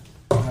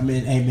 I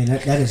mean, hey man,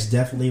 that is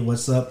definitely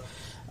what's up.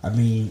 I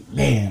mean,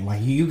 man,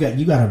 like you got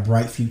a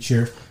bright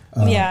future.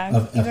 Ahead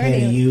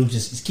of you.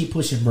 Just keep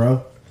pushing,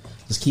 bro.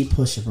 Just keep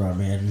pushing, bro,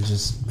 man. And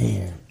just,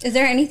 man. Is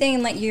there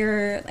anything like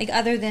you're like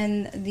other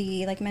than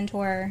the like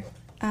mentor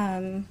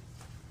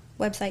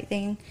website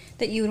thing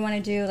that you would want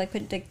to do, like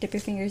dip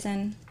your fingers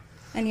in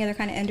any other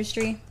kind of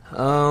industry?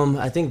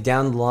 I think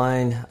down the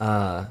line,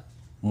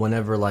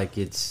 whenever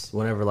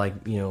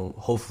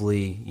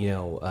hopefully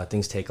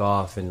things take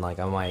off, and like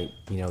I might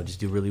just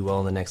do really well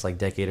in the next like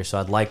decade or so,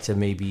 I'd like to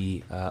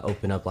maybe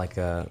open up like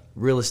a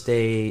real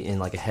estate and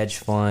like a hedge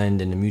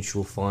fund and a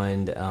mutual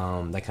fund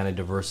that kind of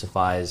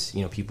diversifies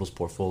people's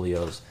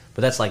portfolios,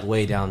 but that's like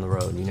way down the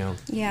road.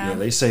 Yeah,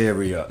 they say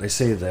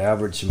the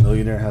average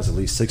millionaire has at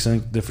least 6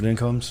 different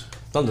incomes,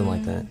 something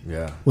like that.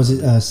 Yeah. Was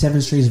it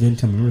 7 streams of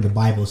income? Remember the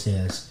Bible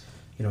says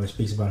it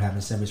speaks about having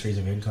 7 streams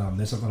of income.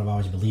 That's something I've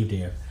always believed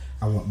in.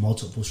 I want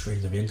multiple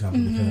streams of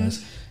income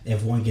because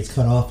if one gets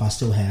cut off, I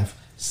still have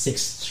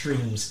 6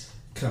 streams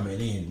coming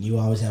in. You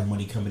always have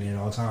money coming in at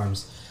all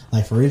times.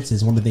 Like, for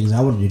instance, one of the things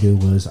I wanted to do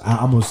was I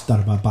almost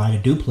thought about buying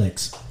a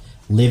duplex,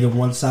 live in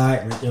one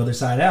side, rent the other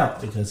side out,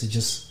 because it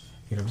just,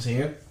 what I'm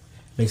saying?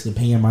 Basically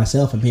paying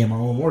myself and paying my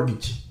own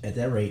mortgage at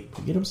that rate.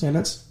 You know what I'm saying?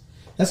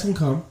 That's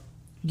income.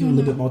 Give a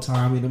little bit more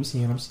time, you know what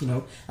I'm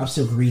saying? I'm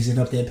still greasing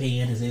up that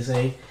pan, as they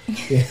say.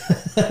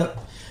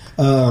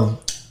 Yeah.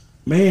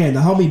 Man, the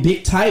homie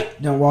Big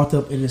Tight done walked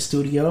up in the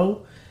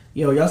studio.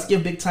 Yo, y'all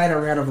give Big Tight a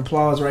round of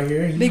applause right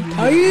here. Big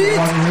Tight.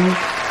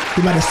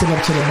 He might have step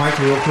up to the mic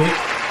real quick.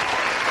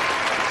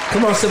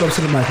 Come on, step up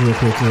to the mic real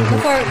quick.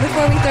 Before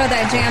we throw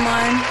that jam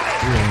on.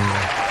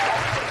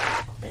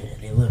 Yeah.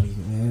 Man, they love you,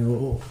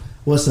 man.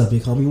 What's up,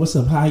 big homie? What's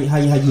up? How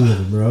you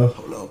living, bro?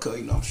 Hold on,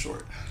 cuz, I'm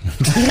short.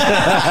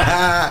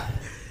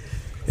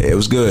 It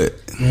was good.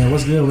 Man,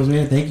 what's good,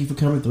 man? Thank you for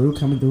coming through,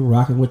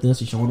 rocking with us,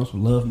 and showing us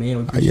some love,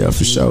 man. Yeah,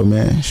 for sure,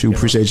 man.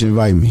 Appreciate you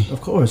inviting me.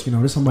 Of course,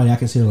 there's somebody I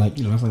consider like,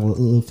 that's like a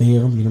little fam, you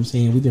know what I'm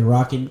saying? We've been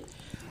rocking.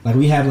 Like,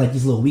 we have like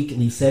these little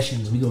weekly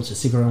sessions. We go to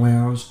Cigarette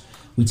Lounge.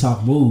 We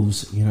talk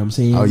moves, you know what I'm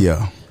saying? Oh,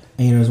 yeah.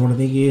 And there's one of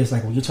the things is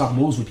like when you talk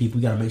moves with people,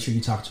 you got to make sure you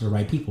talk to the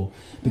right people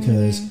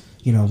because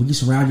you know when you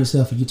surround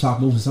yourself and you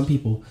talk moves with some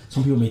people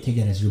may take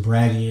that as you're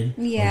bragging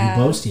or you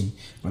boasting.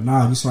 But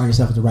nah, you surround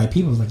yourself with the right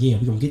people. It's like, yeah,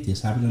 we're gonna get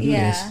this. How we gonna do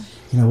this?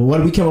 You know, what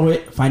do we come up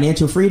with?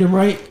 Financial freedom,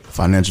 right?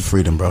 Financial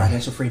freedom, bro.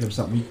 Financial freedom,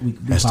 something we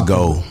that's the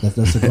goal. That's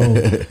the goal.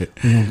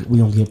 we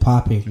gonna get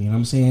popping. You know what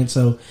I'm saying?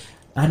 So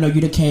I know you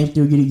done came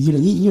through.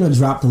 You done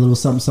dropped a little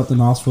something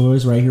else for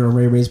us right here on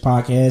Ray Ray's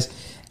podcast.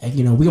 And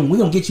you know we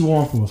gonna get you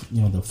on for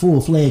the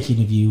full-fledged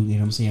interview. You know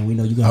what I'm saying? We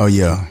know you got. Oh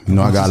yeah, you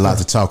know I got a lot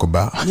to talk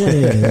about.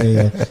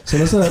 Yeah. So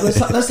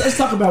let's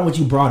talk about what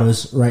you brought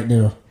us right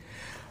now.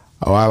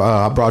 Oh,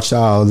 I brought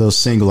y'all a little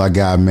single I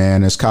got,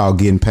 man. It's called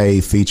 "Getting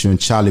Paid," featuring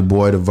Charlie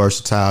Boy, the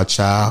Versatile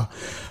Child.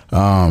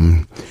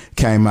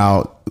 Came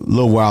out a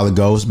little while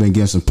ago. It's been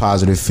getting some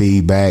positive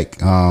feedback.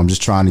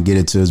 Just trying to get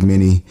it to as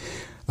many.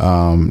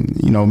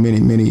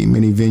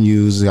 Many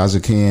venues as I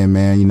can,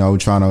 man. You know,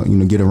 trying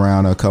to get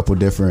around a couple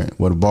different.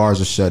 The bars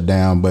are shut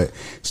down, but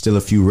still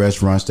a few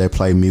restaurants that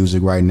play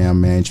music right now,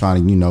 man.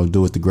 Trying to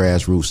do it the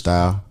grassroots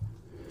style,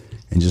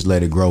 and just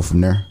let it grow from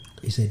there.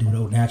 He said, "Do it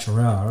old natural."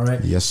 All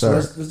right. Yes, sir.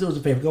 So let's do us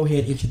a favor. Go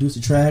ahead and introduce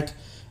the track,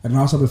 and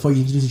also before you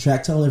introduce the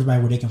track, tell everybody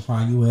where they can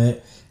find you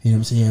at. You know what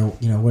I'm saying?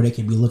 You know where they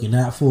can be looking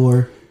out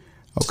for.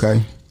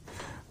 Okay.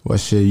 Well,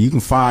 shit, you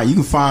can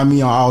find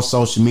me on all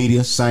social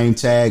media. Same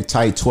tag,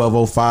 Tight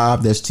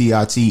 1205. That's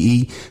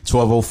TITE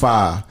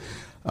 1205.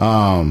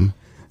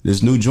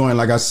 This new joint,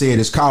 like I said,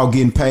 it's called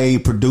Getting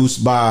Paid,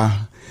 produced by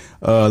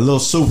a little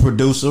super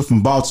producer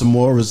from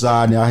Baltimore,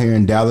 residing out here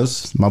in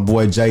Dallas. My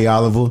boy Jay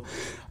Oliver.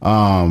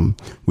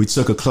 We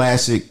took a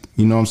classic,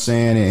 you know what I'm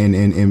saying,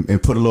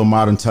 and put a little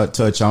modern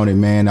touch on it,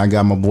 man. I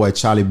got my boy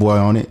Charlie Boy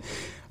on it.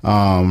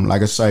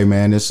 Like I say,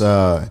 man, it's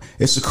a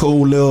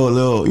cool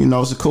little,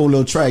 it's a cool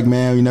little track,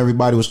 man.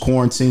 Everybody was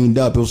quarantined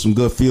up. It was some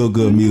good feel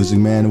good music,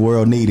 man. The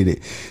world needed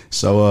it.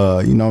 So,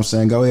 you know what I'm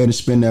saying? Go ahead and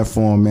spin that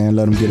for him, man.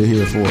 Let him get it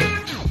here for it.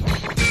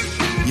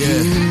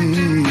 Yeah.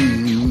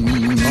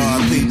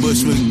 R.I.P.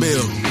 Bushwick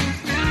Bill.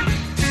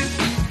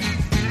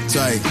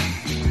 Tight.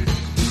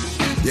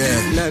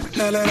 Yeah. I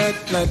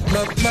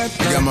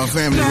got my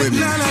family with me.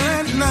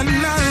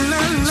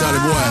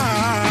 Charlie Boy.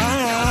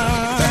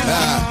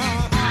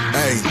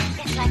 Hey,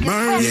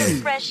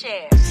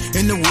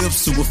 in the whip,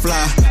 super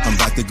fly. I'm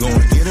about to go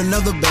and get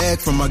another bag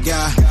from my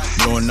guy.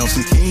 Blowing on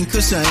some king,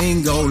 cause I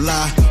ain't gon'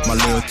 lie. My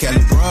little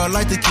Cali broad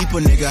like to keep a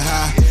nigga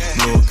high.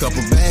 Blow a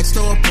couple bags,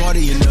 throw a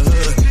party in the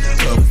hood.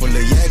 Cup full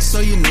of yak,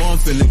 so you know I'm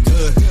feeling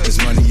good. There's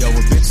money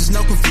over bitches,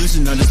 no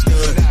confusion,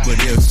 understood. But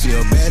if she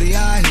a baddie,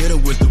 I hit her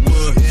with the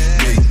wood.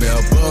 Big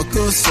bell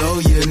buckle, so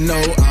you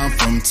know I'm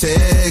from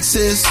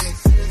Texas.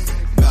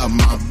 Got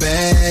my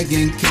bag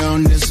and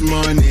count this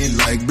money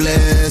like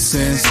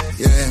blessings.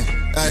 Yeah,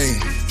 hey.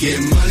 Get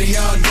money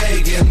all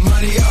day, get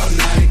money all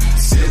night.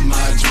 Sip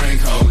my drink,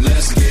 ho,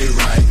 let's get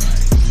right.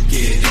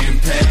 Getting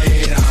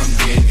paid, I'm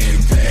getting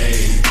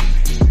paid.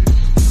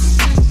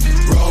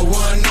 Roll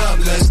one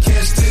up, let's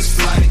catch this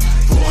flight.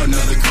 Pour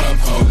another cup,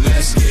 ho,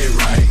 let's get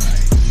right.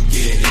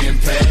 Getting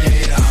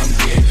paid, I'm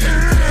getting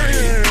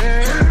paid.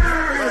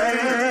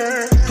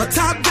 My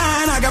top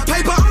down, I got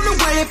paper on the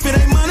way. If it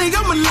ain't money,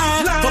 I'm a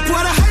line. Fuck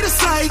what I hate to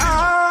say.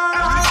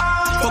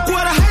 Fuck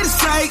what I hate to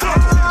say.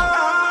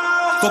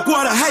 Fuck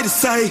what I hate to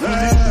say.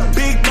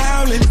 Big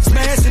ballin',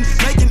 smashing,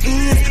 making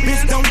ends.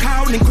 Bitch, don't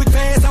call in quick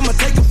fast. I'ma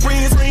take a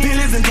friends.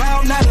 Feelings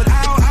involved, not at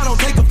all. I don't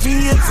take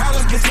offense.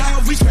 Hollers get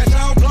loud, we scratch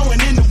out,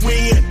 blowing in the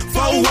wind.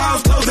 Four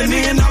walls closing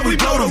in, now we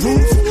blow the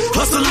roof.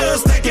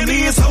 Hustlers stacking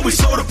in, so we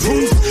show the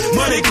proof.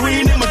 Money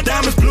green and my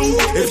diamonds blue.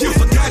 If you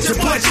forgot your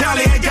boy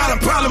Charlie, ain't got a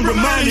problem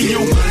reminding you.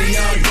 Get money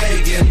all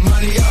day, get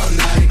money all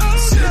night.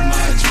 Sip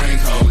my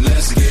drink, ho,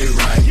 let's get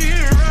right.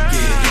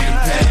 Getting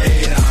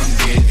paid, I'm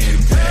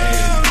getting paid.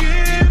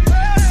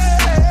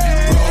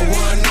 Roll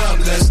one up,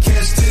 let's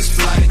catch this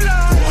flight.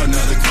 Pour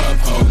another cup,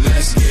 ho,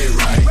 let's get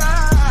right.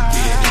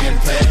 Getting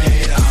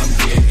paid, I'm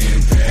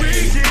getting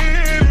paid.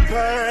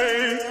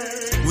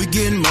 We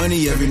getting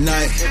money every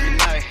night.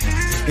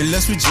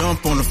 Unless we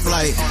jump on a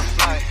flight.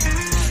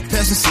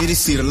 Passing city,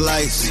 see the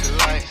lights.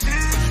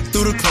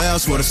 Through the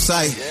clouds, what a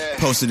sight.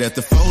 Posted at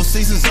the Four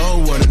Seasons, oh,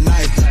 what a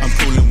night. I'm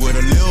coolin' with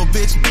a little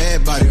bitch,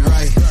 bad body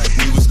right.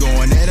 We was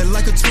going at it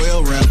like a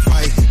 12-round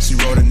fight. She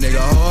rode a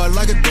nigga hard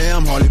like a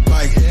damn Harley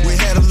bike. We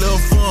had a little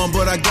fun,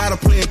 but I gotta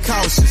play it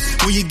cautious.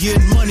 When you get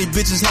money,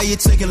 bitches, how you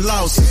taking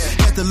losses?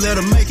 Had to let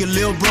her make it,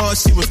 little broad,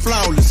 she was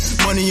flawless.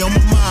 Money on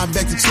my mind,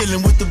 back to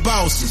chillin' with the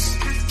bosses.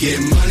 Get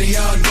money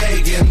all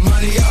day, get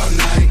money all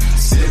night.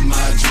 Sip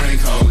my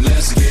drink, ho,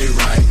 let's get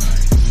right.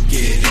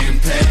 Getting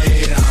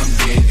paid, I'm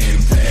getting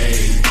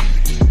paid.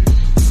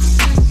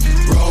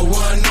 Roll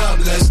one up,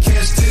 let's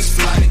catch this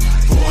flight.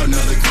 Pour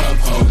another cup,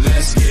 ho,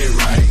 let's get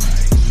right.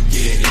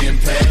 Getting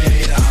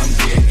paid, I'm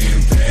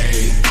getting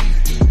paid.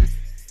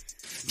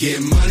 Get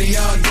money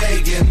all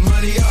day, get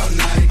money all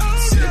night.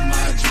 Sip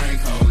my drink,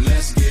 ho,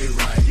 let's get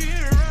right.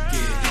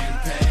 Getting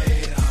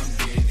paid, I'm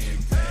getting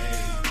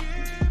paid.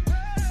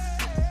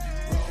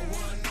 Roll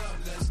one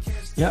up, let's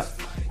catch this Yep.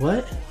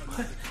 What?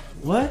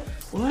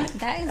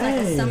 That is like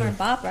a summer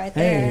bop right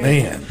there.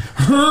 Man.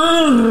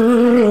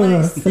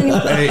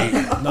 Hey,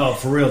 no,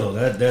 for real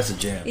though, that's a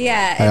jam.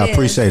 Yeah, Hey, I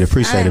appreciate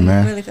it,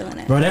 man. I'm really feeling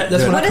it. Bro,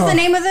 that's What is the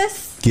name of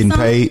this? Getting song?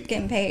 paid.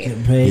 Getting paid.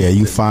 Getting paid. Yeah,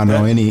 you find it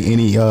on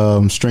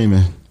any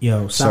streaming.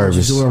 Yo, stop what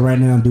service. you're doing right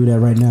now. Do that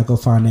right now. Go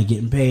find that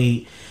Getting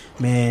Paid.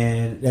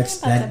 Man, that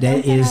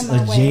is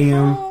a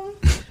jam.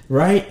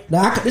 Right?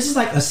 Now, this is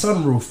like a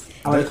sunroof.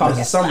 I like to call it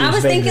a sunroof. I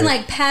was thinking baby.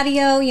 like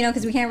patio,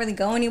 because we can't really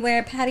go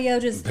anywhere. Patio.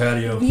 Cook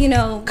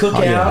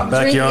drink, out.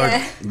 Backyard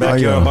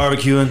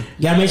barbecuing.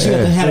 Gotta make sure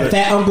that they had a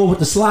fat uncle with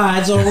the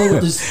slides on,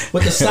 with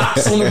the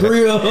socks on the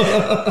grill.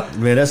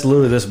 Man, that's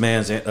literally this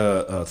man's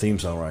theme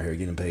song right here,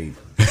 Getting Paid.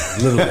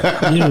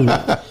 Literally.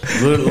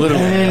 Literally.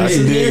 Man, I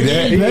can dig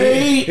that. Getting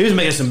paid. He was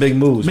making some big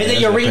moves. Make man.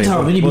 that your That's ringtone.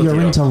 what It need to be your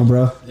ringtone,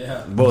 bro.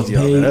 Yeah. Both of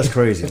y'all, man. That's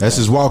crazy. That's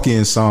his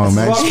walk-in song,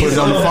 man. Just put it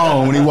on the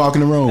phone when he walk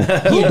in the room. He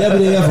a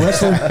WWF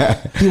wrestler.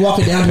 He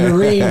walking down to the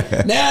ring.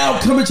 Now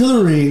coming to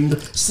the ring,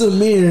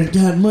 Samir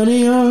got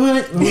money on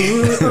it.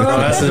 Oh,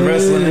 that's the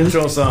wrestling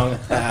intro song.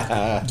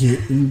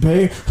 Getting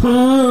paid.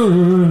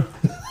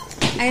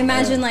 I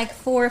imagine like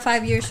 4 or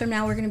 5 years from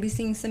now, we're gonna be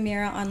seeing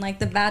Samira on like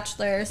The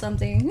Bachelor or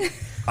something.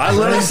 I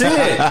literally see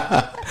it.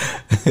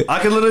 I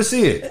can literally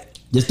see it.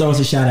 Just throw us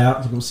a shout out.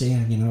 You know what I'm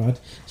saying? You know,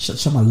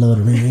 show my love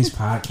to Ring Race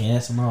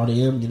podcast and all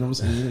them. You know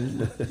what I'm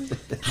saying?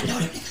 I know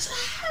them niggas.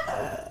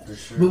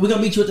 Sure. We're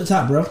gonna meet you at the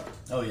top, bro.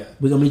 Oh yeah,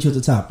 we're gonna meet you at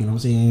the top. You know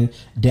what I'm saying?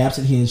 Daps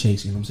and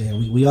handshakes. You know what I'm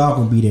saying? We all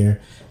gonna be there.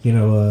 You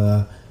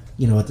know,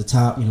 at the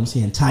top. You know what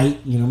I'm saying?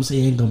 Tight. You know what I'm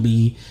saying? Gonna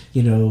be.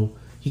 He gonna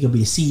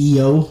be a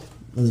CEO of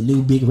the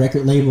new big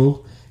record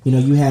label. You know,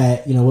 you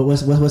had. You know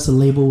what's the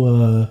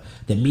label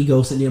that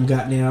Migos and them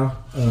got now?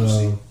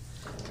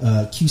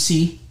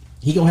 QC.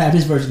 He gonna have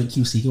his version of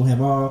QC. He gonna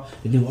have all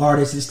the new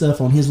artists and stuff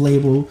on his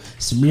label.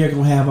 Samir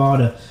gonna have all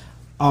the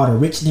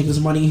rich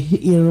niggas money.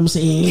 You know what I'm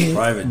saying?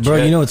 Private bro.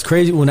 jet. You know it's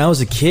crazy. When I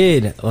was a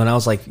kid, when I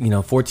was like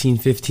 14,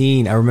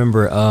 15, I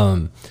remember.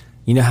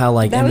 You know how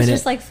like that Eminem, was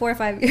just like 4 or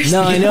 5 years.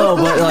 No, ago. I know,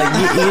 but like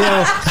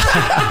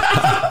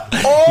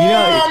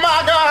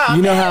My God!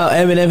 You know how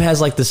Eminem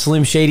has like the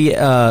Slim Shady,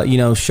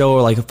 show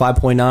or like a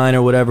 5.9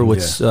 or whatever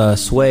with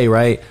Sway,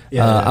 right?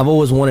 Yeah. I've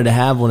always wanted to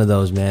have one of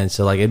those, man.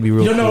 So like it'd be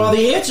real. You don't know all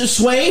the answers,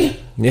 Sway.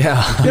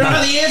 Yeah, you don't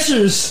know the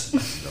answers.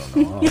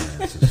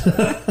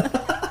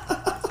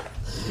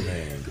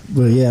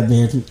 But yeah,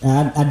 man,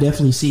 I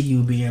definitely see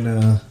you being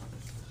I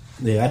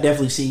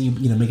definitely see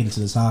you making it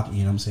to the top. You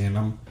know what I'm saying?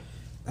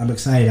 I'm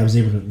excited. I was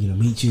able to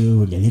meet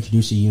you and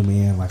introduce to you,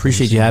 man. Like,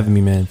 appreciate you having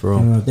me, man. For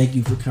real. Thank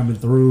you for coming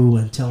through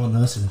and telling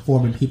us and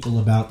informing people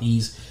about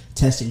these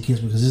testing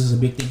kits, because this is a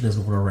big thing that's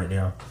going on right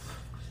now.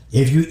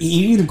 If you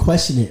even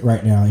question it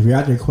right now, if you're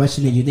out there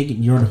questioning it, you're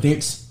thinking you're on the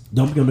fence,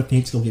 don't be on the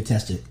fence. Go get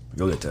tested.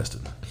 Go get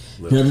tested.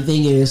 The other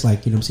thing is,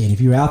 like, you know what I'm saying,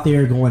 if you're out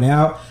there going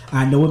out,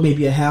 I know it may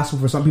be a hassle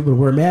for some people to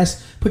wear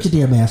masks. Put your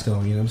damn mask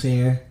on. You know what I'm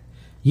saying?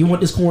 You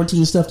want this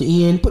quarantine stuff to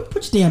end, put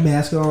your damn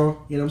mask on.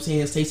 You know what I'm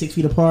saying? Stay 6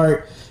 feet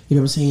apart. You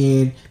know what I'm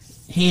saying?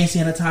 Hand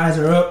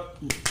sanitizer up.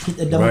 Hit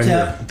the double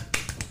tap.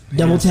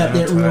 Double tap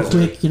that real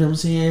quick. You know what I'm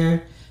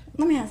saying?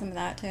 Let me have some of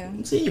that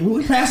too. See,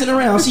 we pass it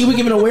around. See, we're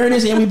giving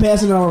awareness and we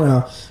passing it all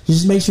around.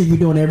 Just make sure you're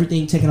doing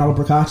everything, taking all the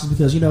precautions,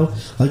 because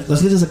like,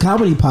 let's get this a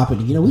comedy popping.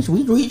 We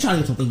trying to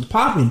get some things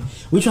popping.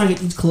 We trying to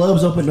get these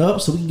clubs opened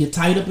up so we can get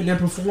tied up in there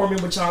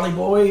performing with Charlie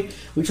Boy.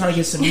 We trying to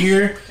get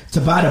Samir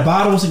to buy the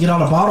bottles and get all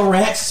the bottle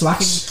racks so I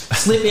can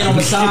slip in on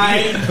the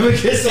side.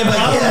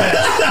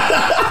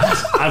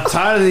 I'm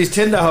tired of these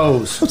Tinder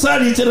hoes. I'm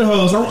tired of these Tinder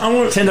hoes. I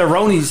want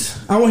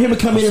Tenderonies. I want him to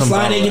come in and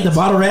slide in and get the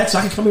bottle rats so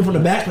I can come in from the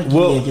back. Like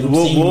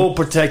We'll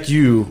protect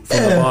you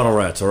from the bottle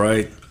rats, all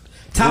right?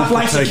 Top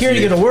flight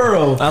security in the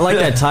world. I like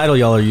that title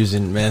y'all are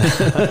using, man.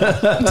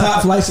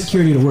 Top flight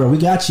security in the world. We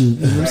got you.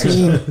 You know what I'm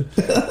saying?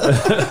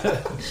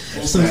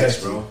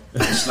 So, bro.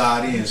 They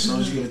slide in. As soon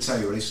as you get a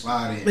table, they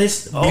slide in. We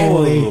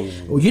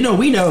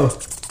know.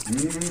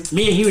 Mm-hmm.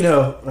 Me and you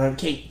know. I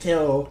can't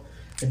tell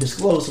and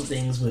disclose some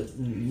things, but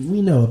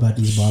we know about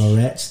these bottle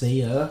rats.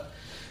 They,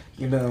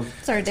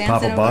 start dancing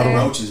pop a over bottle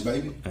there. Roaches,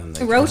 baby.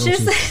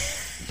 Roaches?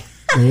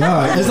 They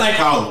are. It's like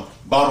call them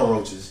bottle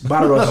roaches.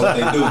 Bottle roaches. That's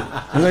what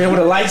they do. When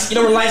the lights,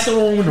 when the lights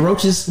go on, when the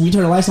roaches, when you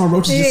turn the lights on,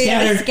 roaches just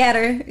scatter.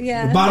 Scatter,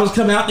 yeah. The bottles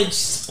come out. They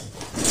just...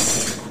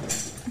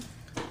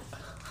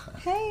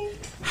 Hey.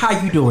 How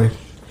you doing?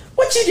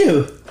 What you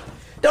do?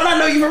 Don't I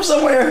know you from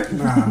somewhere?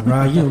 Nah,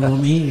 bro, you don't know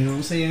me. You know what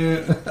I'm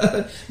saying?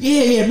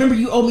 yeah. Remember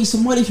you owe me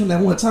some money from that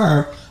one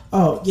time.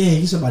 Oh, yeah,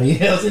 you somebody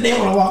else. And they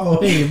want to walk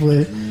away,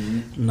 but...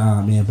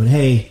 Nah, man. But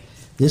hey,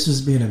 this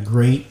has been a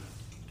great,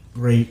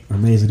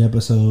 amazing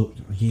episode.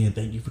 Again,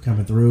 thank you for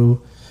coming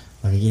through.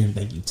 Again,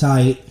 thank you,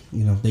 Tight.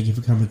 Thank you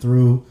for coming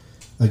through.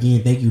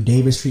 Again, thank you,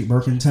 Davis Street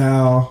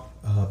Mercantile,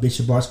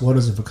 Bishop Bart's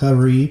Waters and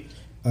Recovery,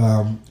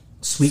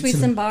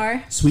 Sweets and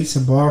Bar. Sweets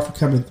and Bar for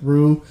coming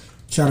through.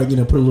 Trying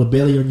to put a little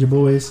belly on your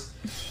boys.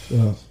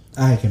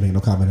 I can't make no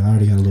comment. I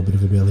already got a little bit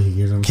of ability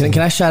here. Can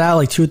I shout out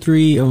like 2 or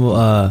 3? Go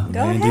ahead,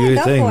 go for it.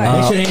 Make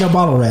sure there ain't no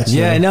bottle rats.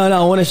 Yeah, no.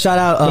 I want to shout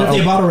out. If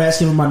they bottle rats,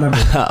 give them my number.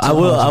 I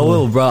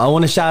will, bro. I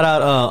want to shout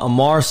out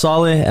Amar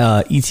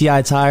Saleh,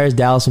 ETI Tires,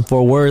 Dallas and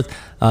Fort Worth.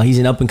 He's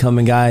an up and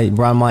coming guy,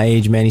 around my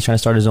age, man. He's trying to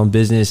start his own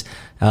business,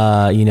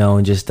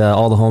 and just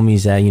all the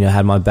homies that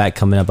had my back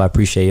coming up. I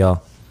appreciate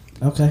y'all.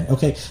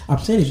 Okay. I'm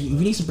saying if you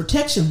need some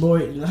protection,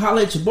 boy,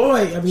 holler at your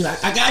boy. I mean,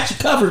 I got you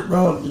covered,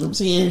 bro. You know what I'm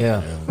saying?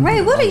 Yeah.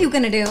 Ray, what are you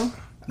gonna do?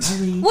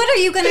 What are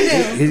you gonna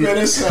do? He's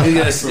gonna send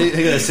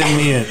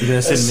me in. He's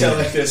gonna send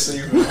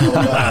me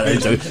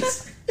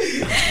in.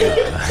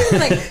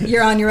 Like,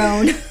 you're on your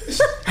own.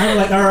 I'm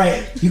like, all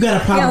right, you got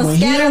a problem with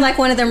scatter him? like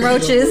one of them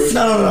roaches.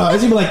 No.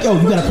 It's gonna be like, yo,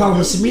 you got a problem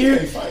with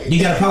Samir?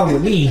 You got a problem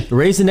with me?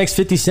 Raise the next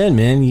 50 Cent,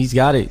 man. He's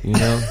got it.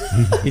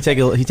 He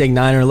take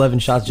 9 or 11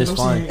 shots just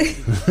fine.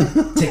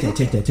 Take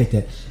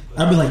that.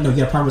 I'll be like, no, you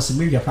got a problem with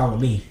Samir? You got a problem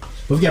with me?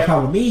 But if you got a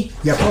problem with me,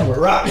 you got a problem with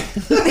Rock.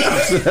 If you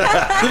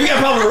got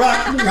a problem with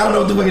Rock, I don't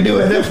know what we can do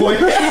at that point.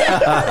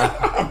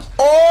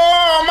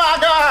 Oh my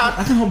God!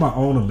 I can hold my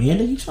own,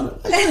 Amanda. You trying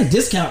to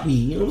discount me?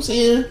 You know what I'm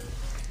saying? You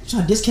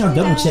trying to discount,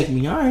 double check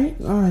me? All right,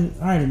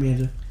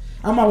 Amanda.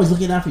 I'm always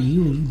looking out for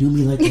you, and you do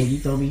me like that. You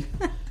throw me.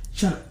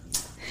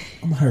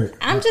 I'm hurt.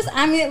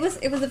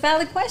 It was a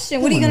valid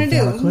question. What are you gonna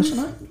do?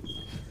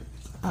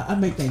 I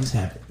make things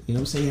happen. You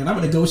know what I'm saying? I'm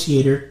a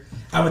negotiator.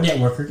 I'm a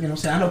networker. You know what I'm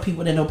saying? I know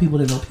people that know people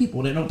that know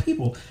people that know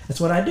people. That's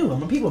what I do.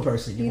 I'm a people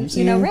person. You know what I'm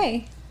saying? You know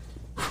Ray.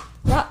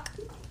 Rock.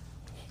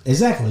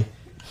 Exactly.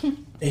 And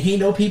he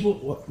know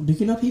people. Do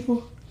you know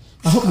people?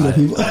 I hope you know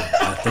people.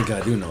 I think I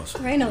do know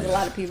some. Ray knows a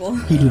lot of people.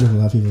 He do know a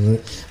lot of people.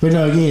 But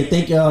no, again,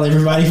 thank y'all,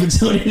 everybody, for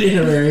tuning in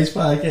to Rary's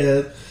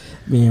podcast.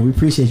 Man, we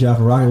appreciate y'all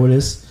for rocking with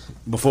us.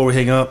 Before we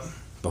hang up.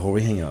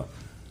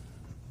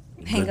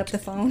 Hang up the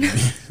phone.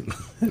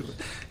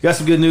 Got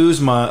some good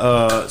news.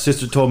 My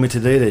sister told me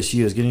today that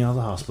she is getting out of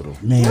the hospital.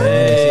 Man,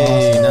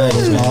 that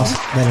is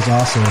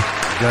awesome.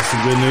 Got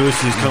some good news.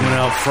 She's coming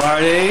out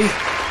Friday.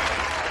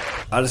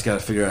 I just got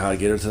to figure out how to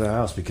get her to the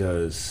house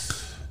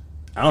because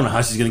I don't know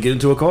how she's going to get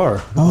into a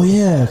car. Oh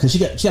yeah, because she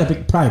got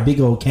probably a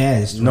big old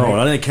cast. Right? No,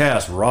 I didn't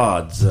cast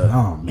rods.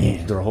 Oh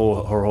man, her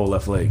whole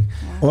left leg.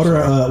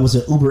 Order was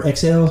it Uber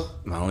XL?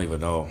 I don't even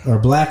know. Or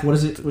black? What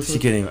is it? She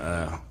can't even.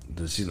 I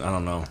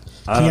don't know.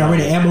 Can y'all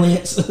rent an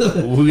ambulance?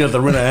 We got to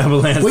rent an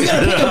ambulance. We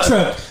got a pickup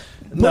truck.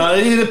 No,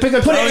 they need a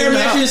pickup truck. Put an air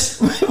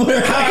mattress.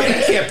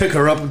 I can't pick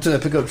her up into the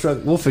pickup truck.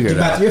 We'll figure it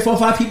out. About 3 or 4 or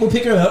 5 people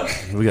pick her up.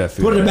 We got to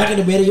figure it out. Put her back in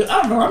the bed.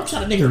 I don't know. I'm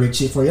trying to nigga rig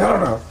shit for you. I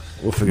don't know.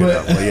 We'll figure it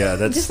out. But yeah,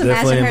 that's just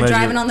definitely imagine her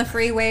driving on the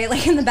freeway,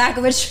 like in the back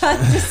of a truck,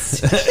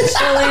 just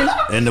chilling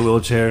in the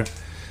wheelchair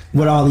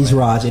with all these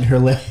rods in her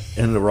leg.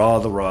 And the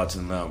rods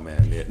in the mouth,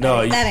 man. Yeah.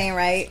 No, that ain't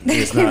right.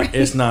 It's not.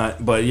 It's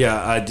not. But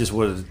yeah, I just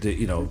wanted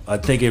to, I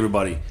thank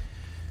everybody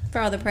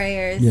for all the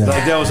prayers. Yeah.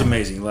 Like that was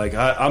amazing. Like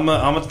I'm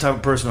the type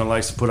of person that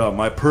likes to put out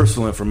my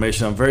personal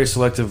information. I'm very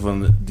selective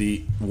on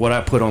the what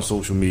I put on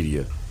social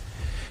media.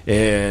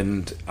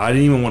 And I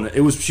didn't even want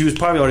to. She was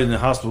probably already in the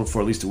hospital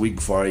for at least a week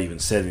before I even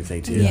said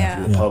anything to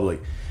the public.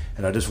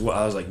 And I was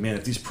like, man,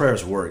 if these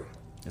prayers work,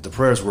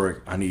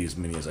 I need as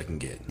many as I can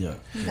get. Yeah.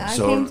 God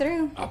came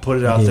through. I put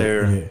it out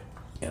there,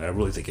 and I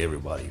really thank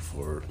everybody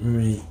for. I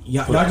mean,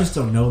 y'all just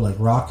don't know. Like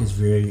Rock is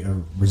very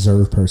a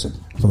reserved person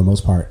for the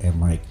most part, and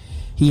like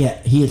he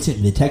had sent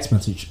me the text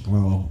message,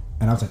 and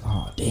I was like,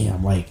 oh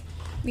damn, like.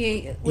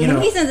 Yeah,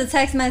 when he sends a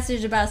text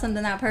message about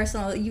something not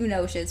personal,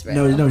 shit's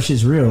real. No,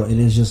 shit's real.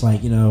 And it's just like,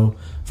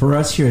 for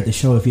us here at the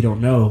show, if you don't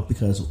know,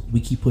 because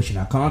we keep pushing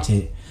our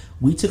content,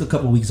 we took a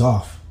couple weeks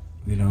off.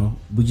 We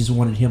just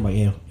wanted him,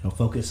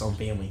 focus on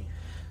family.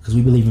 Because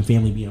we believe in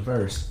family being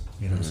first.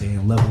 You know what I'm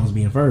saying? Loved ones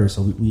being first.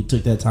 So we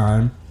took that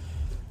time,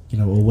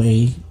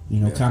 away,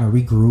 kind of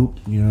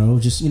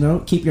regroup,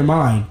 just, keep your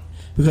mind.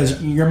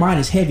 Because your mind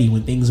is heavy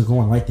when things are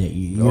going like that.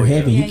 You're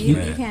heavy. Yeah, you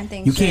can't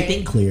think. You can't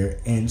think clear.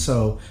 And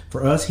so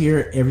for us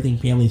here, everything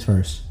family's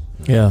first.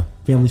 Yeah,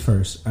 family's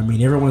first. I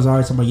mean, everyone's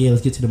always talking about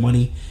let's get to the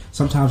money.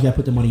 Sometimes you got to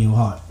put the money in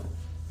hot.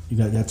 You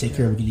got to take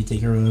care of what you need to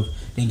take care of,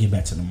 then get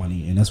back to the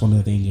money. And that's one of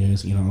the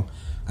things is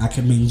I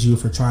commend you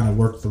for trying to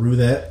work through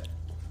that.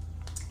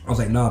 I was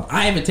like, nah.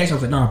 I even texted. I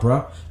was like, nah,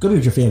 bro, go be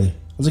with your family. I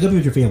was like, go be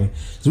with your family.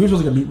 So we were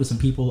supposed to go meet with some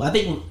people. I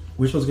think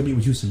we were supposed to go meet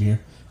with you, Samir,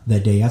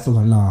 that day. I was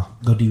like, nah,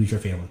 go be with your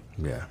family.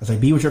 Yeah. I was like,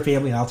 be with your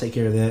family, I'll take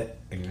care of that.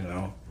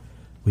 And,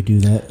 we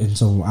do that. And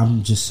so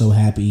I'm just so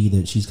happy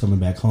that she's coming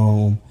back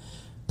home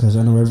because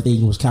I know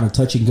everything was kind of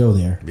touch and go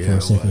there for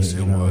a second.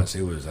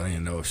 It was. I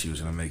didn't know if she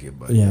was going to make it,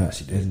 but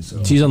she did.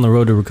 So. She's on the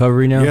road to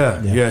recovery now?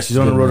 Yeah, she's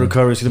on the road to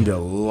recovery. It's going to be a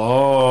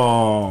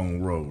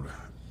long road.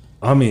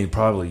 I mean,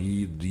 probably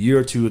a year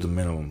or two at the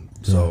minimum.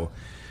 So...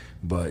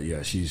 But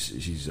yeah,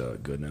 she's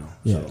good now.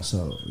 Yeah,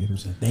 so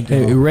thank you.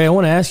 Hey, Ray, I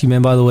want to ask you,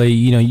 man. By the way,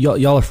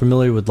 y'all are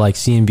familiar with like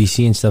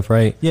CNBC and stuff,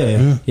 right? Yeah.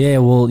 Mm-hmm. Yeah.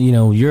 Well,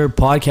 your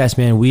podcast,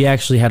 man. We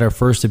actually had our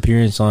first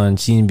appearance on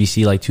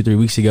CNBC like 2-3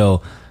 weeks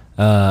ago.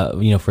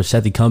 For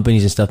Sethi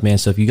Companies and stuff, man.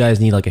 So if you guys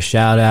need like a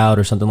shout out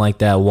or something like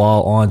that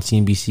while on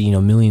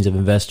CNBC, millions of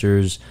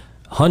investors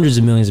hundreds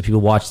of millions of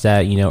people watch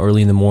that, you know,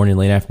 early in the morning,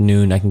 late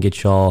afternoon. I can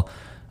get y'all,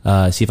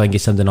 see if I can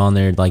get something on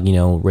there, like, you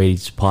know,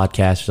 Ray's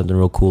podcast or something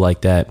real cool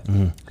like that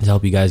to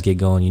help you guys get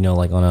going, you know,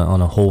 like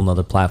on a whole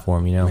nother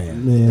platform, you know.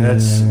 Man,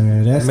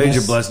 that's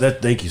major blessing.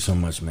 Thank you so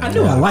much, man. I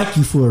knew I like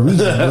you for a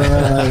reason, bro.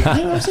 Like,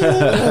 you know what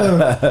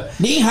I'm saying?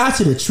 Knee high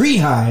to the tree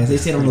high, as they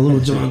said on the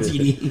Little John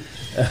TD.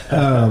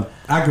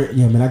 I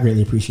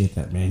greatly appreciate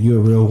that, man. You're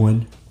a real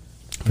one.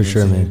 For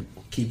sure, man.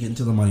 Keep getting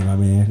to the money, my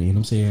man. You know what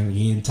I'm saying?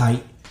 You're in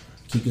tight.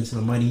 Keep getting to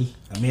the money.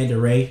 Amanda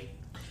Ray,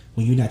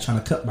 when you're not trying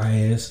to cut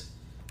my ass.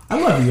 I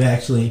love you,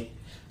 actually.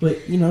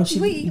 But, you know,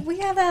 we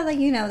have that, like,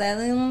 you know, that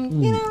little,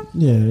 you know.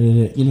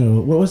 Yeah, you know,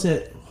 what was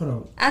that? Hold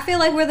on. I feel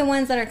like we're the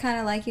ones that are kind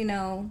of like, you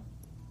know,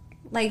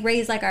 like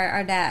raised like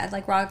our dad,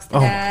 like Rock's the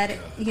dad,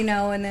 you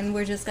know, and then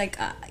we're just like,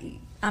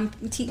 I'm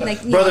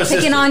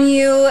picking on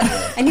you,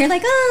 and you're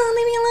like, oh,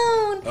 leave me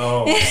alone.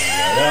 Oh,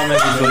 y'all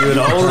make me feel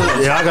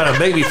old. Y'all gotta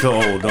make me feel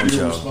old, don't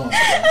y'all?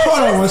 Hold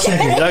on one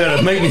second. Y'all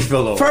gotta make me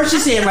feel old. First, she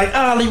said, like,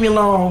 oh, leave me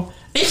alone.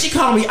 Then she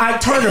called me Ike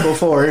Turner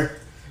before.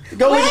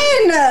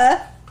 When?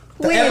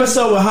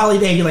 Episode with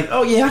Holiday, you're like,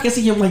 oh yeah, I can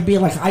see him like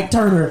being like Ike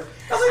Turner.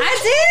 I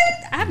did?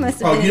 I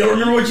must have been. You don't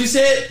remember what you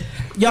said?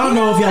 Y'all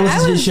know if y'all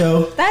listen to the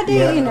show. That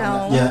dude, you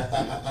know. Yeah.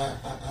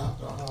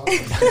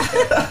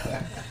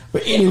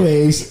 But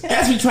anyways,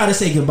 as we try to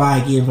say goodbye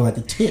again for like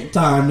the 10th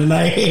time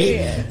tonight,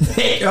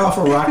 thank y'all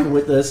for rocking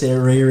with us at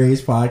Ray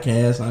Ray's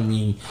podcast. I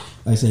mean,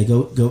 like I say,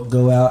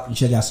 go out and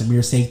check out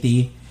Samir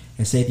Safety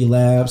and Safety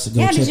Labs.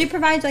 Did you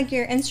provide like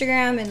your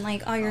Instagram and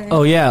like all your...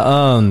 Oh,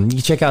 yeah. You can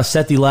check out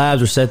Sethi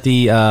Labs or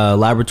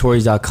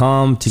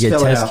SethiLaboratories.com to get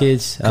test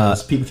kits.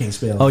 People can't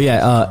spell. Oh,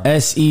 yeah.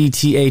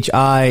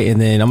 SETHI,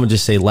 and then I'm going to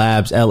just say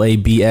labs,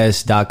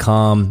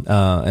 LABS.com,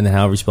 and then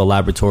however you spell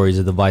laboratories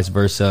or the vice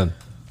versa.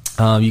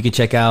 You can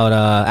check out,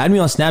 add me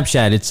on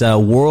Snapchat. It's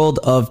World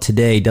of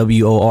Today,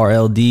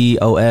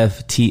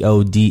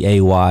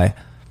 WORLDOFTODAY.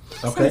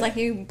 Okay. Sounds like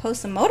you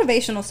post some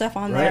motivational stuff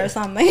on there or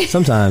something.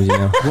 Sometimes, you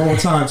know. One more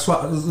time.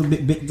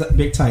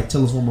 Big tight.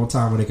 Tell us one more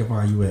time where they can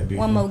find you at.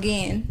 One more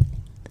again.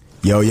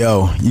 Yo,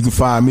 you can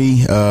find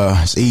me.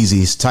 It's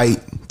easy. It's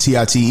tight.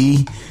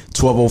 TITE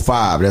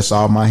 1205. That's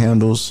all my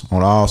handles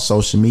on all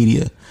social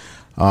media.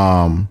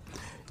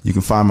 You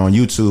can find me on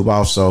YouTube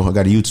also. I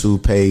got a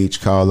YouTube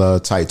page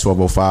called Tight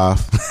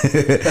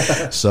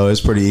 1205. So it's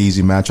pretty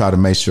easy, man. I try to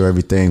make sure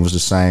everything was the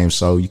same,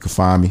 so you can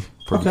find me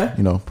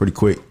pretty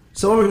quick.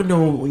 So what we're gonna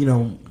do, you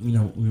know,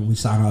 we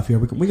sign off here.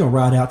 We're gonna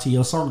ride out to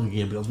your song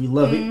again because we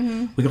love it.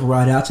 We're gonna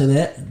ride out to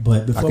that.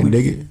 But before we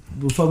do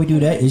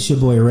that, it's your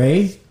boy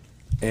Ray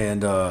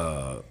and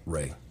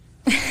Ray.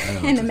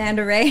 And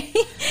Amanda Ray.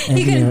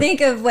 You couldn't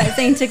think of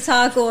saying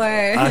TikTok or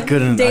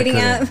dating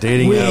app.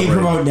 We ain't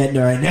promoting that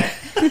right now.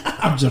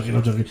 I'm joking.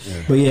 Yeah.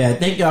 But yeah,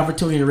 thank y'all for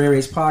tuning in to Ray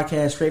Ray's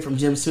podcast straight from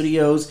Gem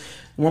Studios.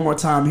 One more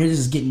time, here this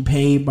is getting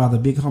paid by the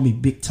big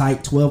homie Big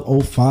Tight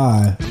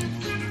 1205.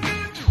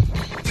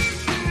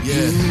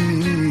 Yeah.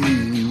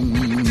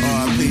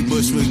 R.I.P.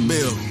 Bushwick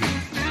Bill.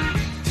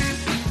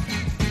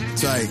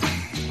 Tight.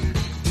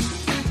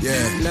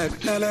 Yeah. I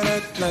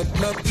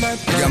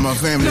got my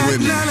family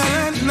with me.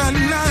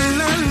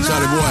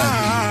 Charlie boy.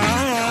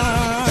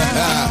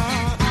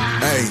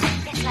 Hey.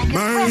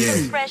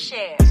 Fresh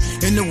air.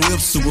 In the whip,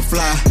 super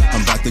fly.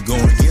 I'm about to go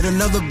and get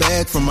another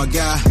bag from my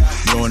guy.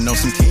 Blowing on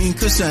some King,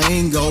 cause I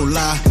ain't gon'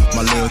 lie.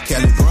 My little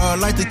Cali bro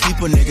like to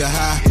keep a nigga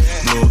high.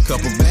 Blow a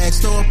couple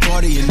bags, throw a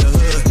party in the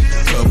hood.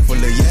 Cup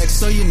full of yak,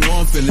 so you know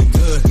I'm feeling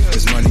good.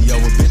 There's money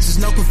over bitches,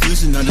 no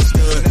confusion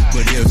understood.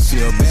 But if she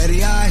a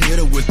baddie, I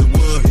hit her with the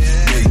wood.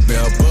 Big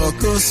bell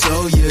buckle,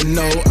 so you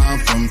know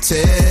I'm from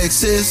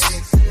Texas.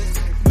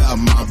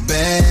 Got my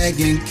bag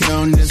and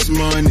count this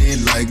money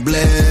like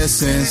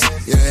blessings.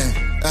 Yeah,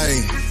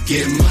 hey.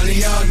 Get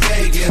money all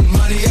day, get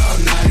money all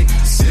night.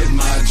 Sip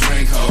my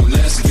drink, ho,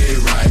 let's get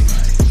right.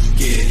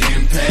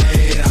 Getting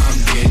paid, I'm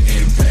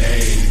getting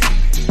paid.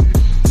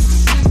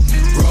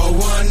 Roll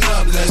one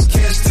up, let's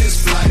catch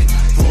this flight.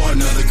 Pour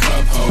another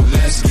cup, ho,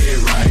 let's get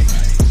right.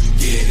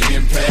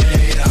 Getting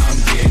paid, I'm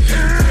getting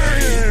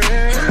paid.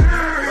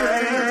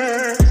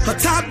 A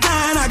top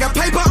down, I got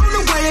paper on the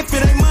way. If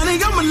it ain't money,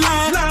 I'm a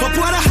line. Fuck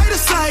what I hate to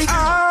say.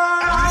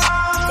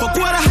 Fuck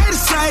what I hate to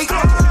say.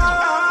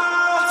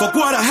 Fuck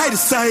what I hate to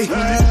say.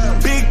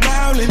 Big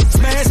ballin',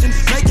 smashing,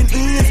 making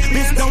ends.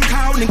 Bitch don't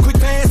call in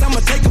quick fast, I'ma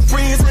take a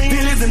friends.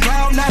 Billies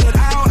involved, not at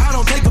all, I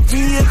don't take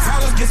offense.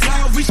 Hollers get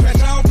loud, we scratch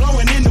out,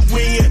 blowing in the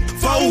wind.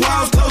 Four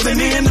walls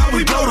closing in, now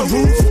we blow the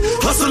roof.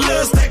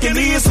 Hustlers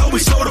stacking in, so we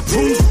show the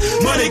proof.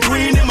 Money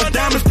green and my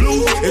diamonds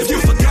blue. If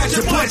you forgot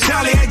your boy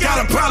Charlie, ain't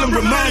got a problem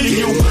reminding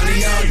you. Get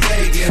money all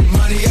day, get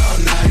money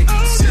all night.